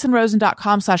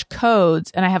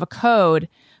AllisonRosen.com/codes and I have a code,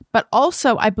 but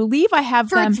also I believe I have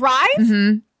For them.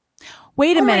 Thrive?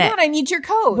 Wait a Oh minute. my God, I need your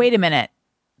code. Wait a minute.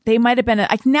 They might have been.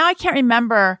 Now I can't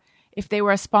remember if they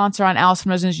were a sponsor on Allison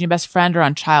Rosen's Your Best Friend or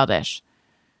on Childish.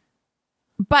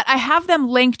 But I have them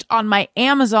linked on my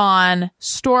Amazon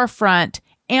storefront,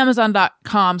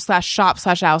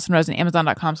 Amazon.com/shop/Allison Rosen,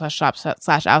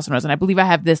 Amazon.com/shop/Allison Rosen. I believe I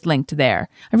have this linked there.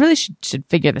 I really should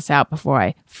figure this out before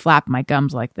I flap my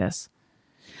gums like this.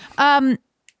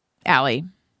 Allie,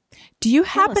 do you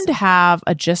happen to have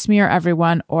a Just Me or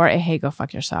Everyone or a Hey Go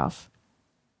Fuck Yourself?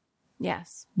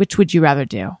 Yes. Which would you rather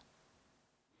do?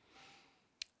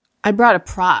 I brought a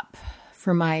prop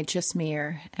for my Just Me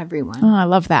or Everyone. Oh, I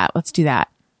love that. Let's do that.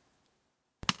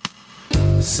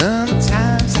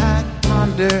 Sometimes I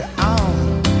ponder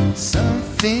on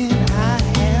something I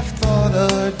have thought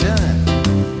or done.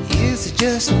 Is it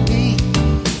just me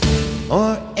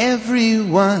or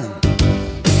everyone?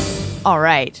 All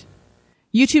right.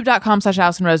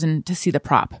 YouTube.com/Allison Rosen to see the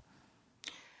prop.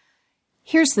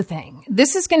 Here's the thing.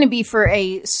 This is going to be for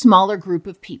a smaller group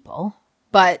of people.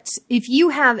 But if you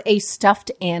have a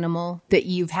stuffed animal that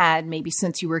you've had maybe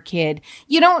since you were a kid,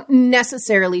 you don't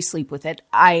necessarily sleep with it.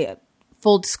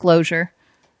 Full disclosure,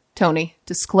 Tony,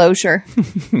 disclosure.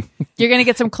 You're going to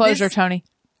get some closure, Tony.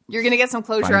 You're going to get some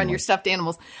closure on your stuffed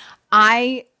animals.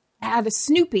 I had a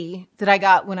Snoopy that I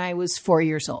got when I was 4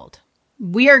 years old.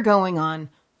 We are going on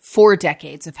 4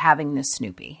 decades of having this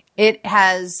Snoopy. It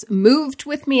has moved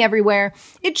with me everywhere.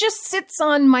 It just sits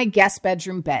on my guest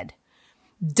bedroom bed.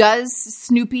 Does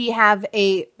Snoopy have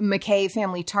a McKay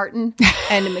family tartan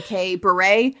and a McKay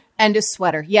beret and a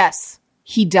sweater? Yes,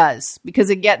 he does,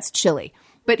 because it gets chilly.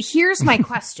 But here's my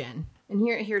question. And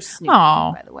here's Snoopy,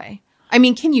 Aw. by the way. I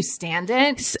mean, can you stand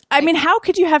it? I mean, how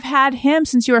could you have had him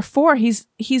since you were 4? He's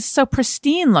so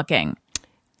pristine looking.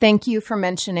 Thank you for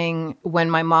mentioning when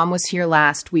my mom was here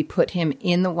last, we put him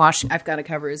in the washing. I've got to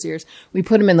cover his ears. We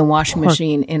put him in the washing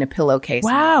machine in a pillowcase.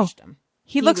 Wow. And washed him.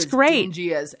 He looks was great.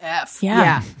 Dingy as F.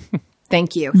 Yeah.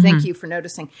 Thank you. Thank you for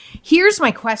noticing. Here's my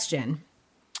question.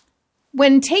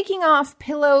 When taking off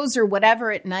pillows or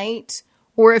whatever at night,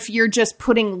 or if you're just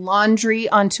putting laundry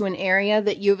onto an area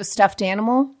that you have a stuffed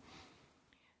animal,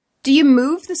 do you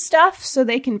move the stuff so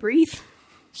they can breathe?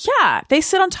 Yeah, they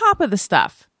sit on top of the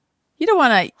stuff. You don't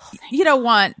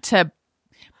want to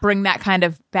bring that kind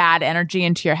of bad energy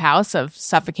into your house of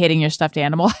suffocating your stuffed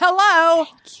animal. Hello.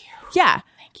 Thank you. Yeah.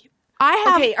 Thank you. I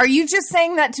have Okay, are you just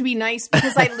saying that to be nice?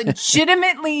 Because I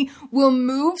legitimately will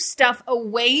move stuff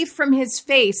away from his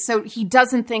face so he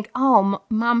doesn't think, oh,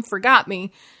 Mom forgot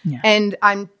me, and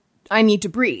I need to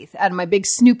breathe out of my big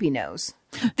Snoopy nose.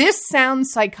 This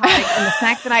sounds psychotic, and the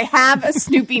fact that I have a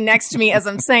Snoopy next to me as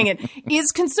I'm saying it is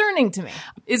concerning to me.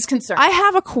 Is concerning. I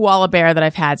have a koala bear that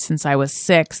I've had since I was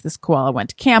 6. This koala went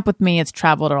to camp with me. It's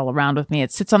traveled all around with me.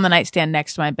 It sits on the nightstand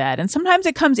next to my bed. And sometimes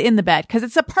it comes in the bed because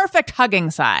it's a perfect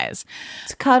hugging size.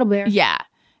 It's a cuddle bear. Yeah.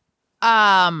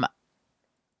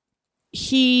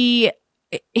 His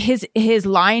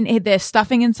line, the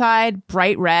stuffing inside,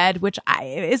 bright red, which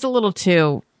is a little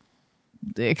too,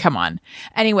 come on.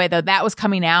 Anyway, though, that was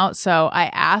coming out. So I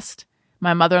asked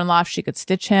my mother-in-law if she could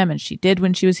stitch him, and she did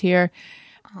when she was here.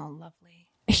 Oh, lovely.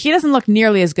 He doesn't look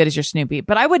nearly as good as your Snoopy,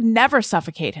 but I would never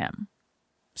suffocate him.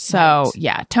 So, Right.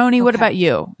 yeah. Tony, what Okay. about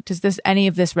you? Does any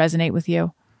of this resonate with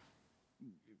you?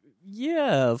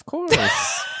 Yeah, of course.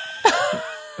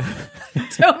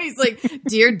 Tony's like,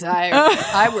 Dear Diary,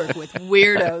 I work with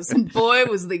weirdos, and boy,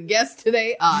 was the guest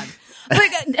today odd.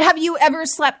 Like, have you ever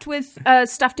slept with a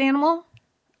stuffed animal?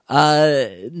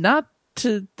 Not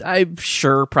to. I'm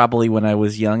sure probably when I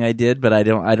was young I did, but I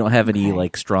don't have any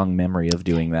like strong memory of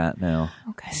doing that now.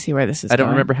 I see where this is I don't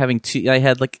going. remember having two.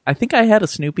 I think I had a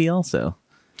Snoopy also.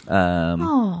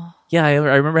 Oh, Yeah, I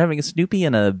remember having a Snoopy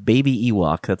and a baby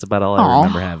Ewok. That's about all I Aw.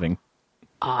 remember having.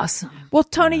 Awesome. well,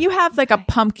 Tony, you have like a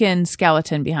pumpkin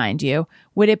skeleton behind you.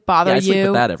 Would it bother Yeah, I sleep you?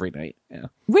 with that every night. Yeah.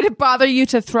 Would it bother you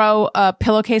to throw a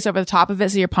pillowcase over the top of it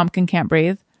so your pumpkin can't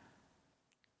breathe?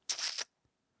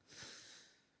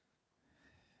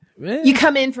 You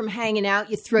come in from hanging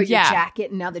out, you throw your Yeah. jacket,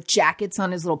 and now the jacket's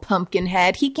on his little pumpkin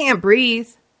head. He can't breathe.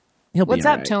 He'll be What's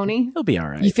all up, right. Tony? He'll be all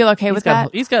right. You feel okay with that?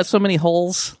 He's got so many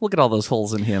holes. Look at all those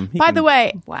holes in him. He By can- the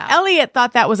way, Wow. Elliot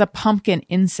thought that was a pumpkin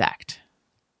insect.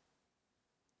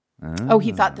 Oh,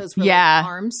 he thought those were Yeah. like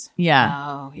arms? Yeah.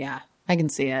 Oh, yeah. I can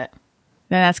see it.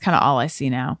 Then that's kind of all I see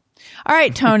now. All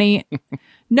right, Tony.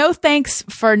 No thanks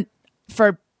for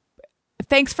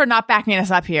not backing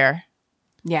us up here.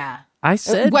 Yeah. I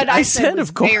said, What I said was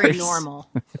of course. very normal.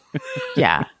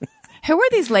 Yeah. Who are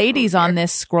these ladies on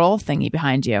this scroll thingy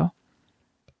behind you?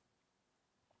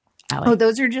 Allie. Oh,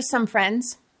 those are just some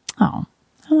friends. Oh,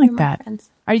 I like that. Friends.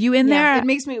 Are you in Yeah, there? it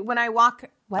makes me, when I walk,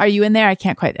 what? Are you in there? I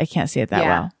can't see it that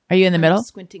Yeah. well. Are you in the I'm middle?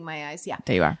 squinting my eyes. Yeah.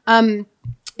 There you are.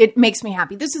 It makes me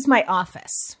happy. This is my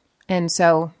office. And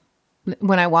so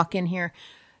when I walk in here,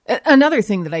 another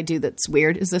thing that I do that's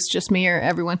weird, is this just me or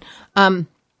everyone?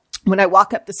 When I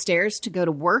walk up the stairs to go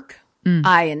to work,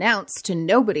 I announce to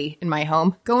nobody in my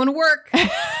home, going to work. And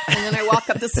then I walk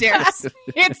up the stairs.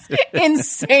 It's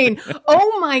insane.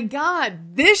 Oh my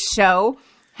God. This show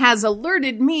has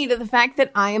alerted me to the fact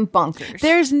that I am bonkers.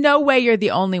 There's no way you're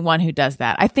the only one who does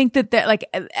that. I think that like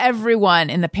everyone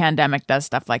in the pandemic does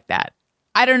stuff like that.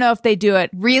 I don't know if they do it.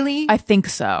 Really? I think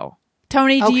so.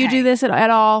 Tony, do you Okay. do this at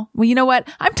all? Well, you know what?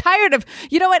 I'm tired of,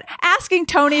 asking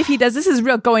Tony if he does. This is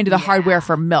real going to the hardware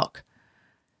for milk.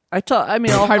 I'll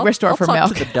Hardware store I'll for talk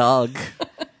milk. to the dog.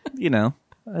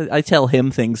 I tell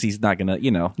him things he's not gonna,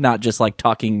 not just like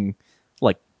talking,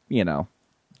 like,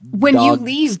 When you dog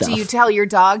leave, stuff. do you tell your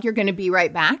dog you're going to be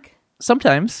right back?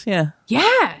 sometimes, yeah.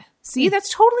 Yeah. See,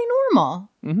 that's totally normal.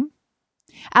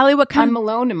 Allie, what I'm kind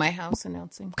alone in my house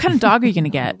announcing. of dog are you going to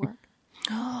get?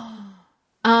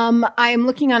 I'm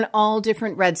looking on all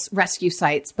different rescue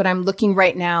sites, but I'm looking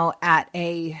right now at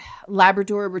a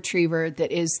Labrador Retriever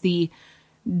that is the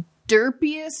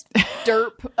derpiest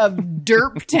derp of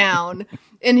Derp Town,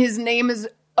 and his name is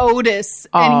Otis,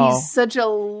 and Oh. he's such a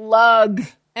lug.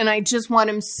 And I just want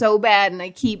him so bad, and I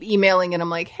keep emailing, and I'm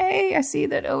like, hey, I see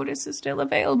that Otis is still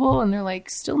available, and they're like,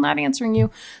 still not answering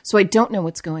you. So I don't know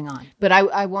what's going on, but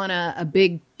I want a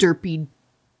big derpy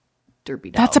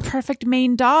dog. That's a perfect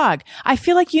main dog. I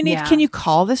feel like you need, Yeah. can you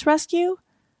call this rescue?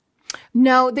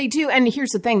 No, they do. And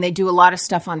here's the thing. They do a lot of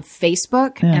stuff on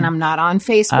Facebook, and I'm not on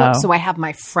Facebook. Oh. So I have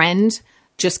my friend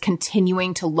just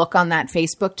continuing to look on that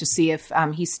Facebook to see if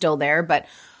he's still there. But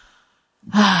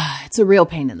it's a real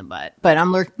pain in the butt. But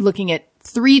I'm looking at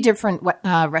 3 different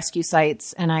rescue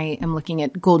sites, and I am looking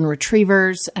at golden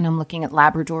retrievers, and I'm looking at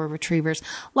Labrador retrievers.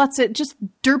 Lots of just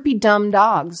derpy, dumb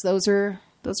dogs. Those are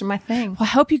my thing. Well, I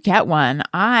hope you get one.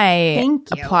 I Thank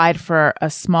you. applied for a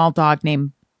small dog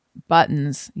named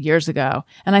Buttons years ago,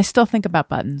 and I still think about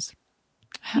Buttons.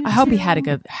 I hope he had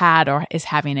or is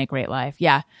having a great life.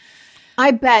 Yeah.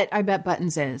 I bet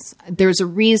Buttons is. There's a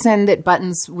reason that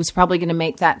Buttons was probably going to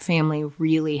make that family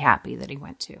really happy that he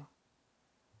went to.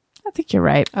 I think you're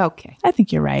right. Okay. I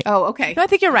think you're right. Oh, okay. No, I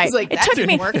think you're I right. was like, it that took didn't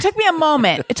me. work. It took me a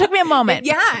moment. It took me a moment.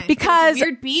 Yeah, because it's a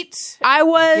weird beat. I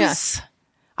was.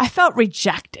 I felt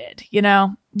rejected.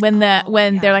 When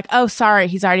they're like, "Oh, sorry,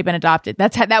 he's already been adopted."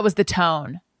 That was the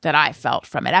tone that I felt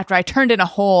from it after I turned in a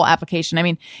whole application. I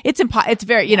mean, it's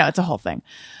very, it's a whole thing.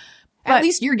 At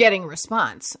least you're getting a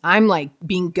response. I'm like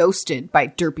being ghosted by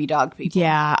derpy dog people.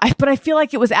 Yeah, but I feel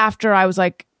like it was after I was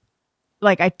like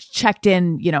I checked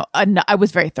in. I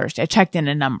was very thirsty. I checked in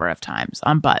a number of times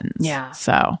on Buttons. Yeah.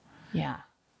 So Yeah.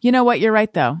 you know what? You're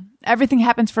right though. Everything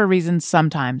happens for a reason.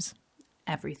 Sometimes.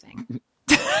 Everything.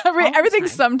 Everything.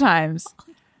 Sometimes.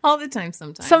 All the time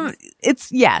sometimes.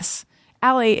 Yes.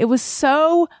 Allie, it was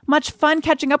so much fun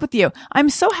catching up with you. I'm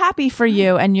so happy for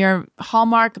you and your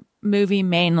Hallmark movie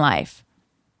main life.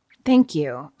 Thank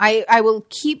you. I will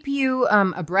keep you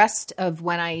abreast of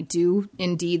when I do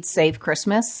indeed save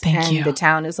Christmas. Thank you. The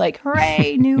town is like,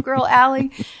 hooray, new girl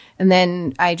Allie. And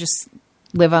then I just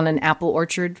live on an apple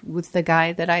orchard with the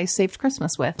guy that I saved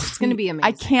Christmas with. It's going to be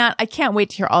amazing. I can't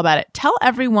wait to hear all about it. Tell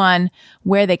everyone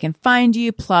where they can find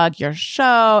you, plug your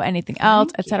show, anything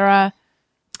else, etc.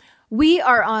 We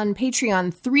are on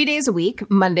Patreon 3 days a week,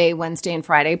 Monday, Wednesday, and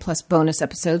Friday, plus bonus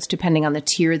episodes, depending on the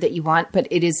tier that you want. But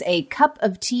it is a cup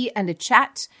of tea and a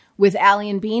chat with Allie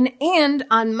and Bean. And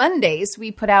on Mondays, we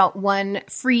put out one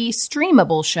free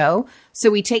streamable show.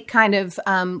 So we take kind of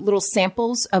little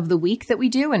samples of the week that we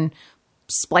do and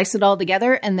splice it all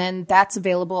together. And then that's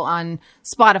available on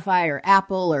Spotify or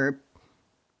Apple or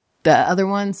the other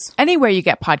ones. Anywhere you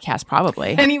get podcasts,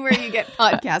 probably. Anywhere you get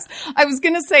podcasts. I was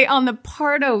going to say on the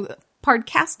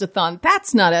Podcastathon,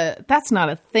 that's not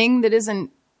a thing that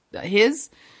isn't his.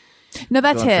 No,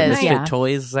 that's Going for his. Misfit Yeah.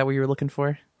 Toys, is that what you were looking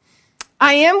for?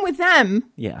 I am with them.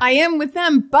 Yeah. I am with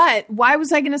them. But why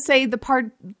was I going to say the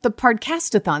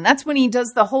Podcastathon? That's when he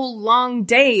does the whole long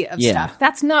day of Yeah. stuff.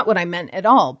 That's not what I meant at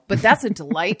all. But that's a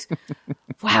delight.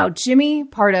 Wow, Jimmy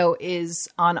Pardo is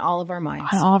on all of our minds.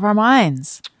 On all of our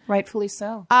minds. Rightfully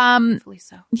so. Rightfully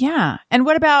so. Yeah. And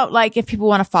what about like if people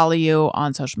want to follow you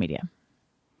on social media?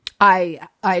 I'd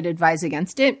advise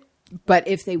against it, but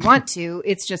if they want to,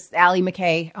 it's just Allie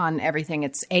McKay on everything.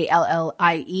 It's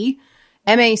ALLIE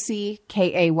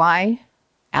MACKAY,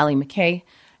 Allie McKay.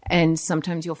 And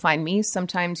sometimes you'll find me.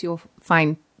 Sometimes you'll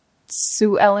find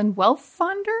Sue Ellen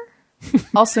Welfonder,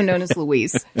 also known as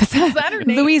Louise. Is that her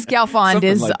name? Louise Galfond Something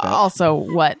is like that. also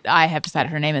what I have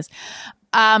decided her name is.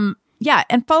 Yeah,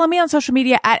 and follow me on social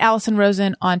media at Allison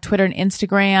Rosen on Twitter and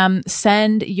Instagram.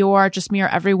 Send your Just Me or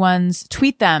Everyone's,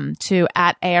 tweet them to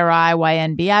at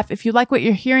ARIYNBF. If you like what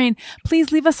you're hearing,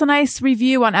 please leave us a nice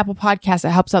review on Apple Podcasts.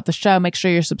 It helps out the show. Make sure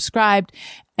you're subscribed.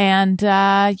 And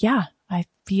yeah, I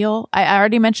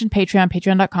already mentioned Patreon,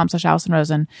 patreon.com/Allison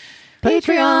Rosen.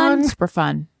 Patreon. Super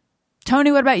fun.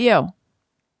 Tony, what about you?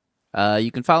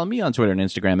 You can follow me on Twitter and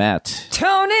Instagram at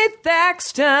Tony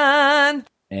Thaxton.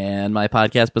 and my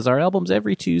podcast Bizarre Albums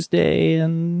every Tuesday.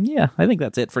 And yeah, I think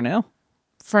that's it for now.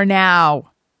 For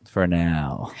now.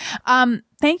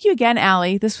 Thank you again,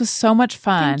 Allie. This was so much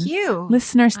fun. Thank you.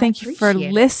 Listeners, thank you for appreciate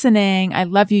it. listening. I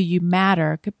love you. You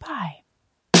matter. Goodbye.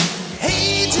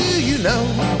 Hey, do you know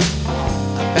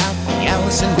about the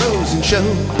Allison Rosen Show?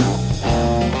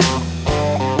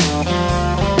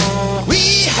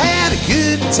 We had a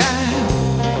good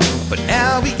time, but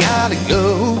now we gotta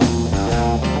go.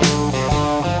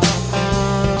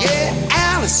 Yeah,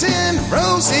 Allison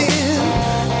Rosen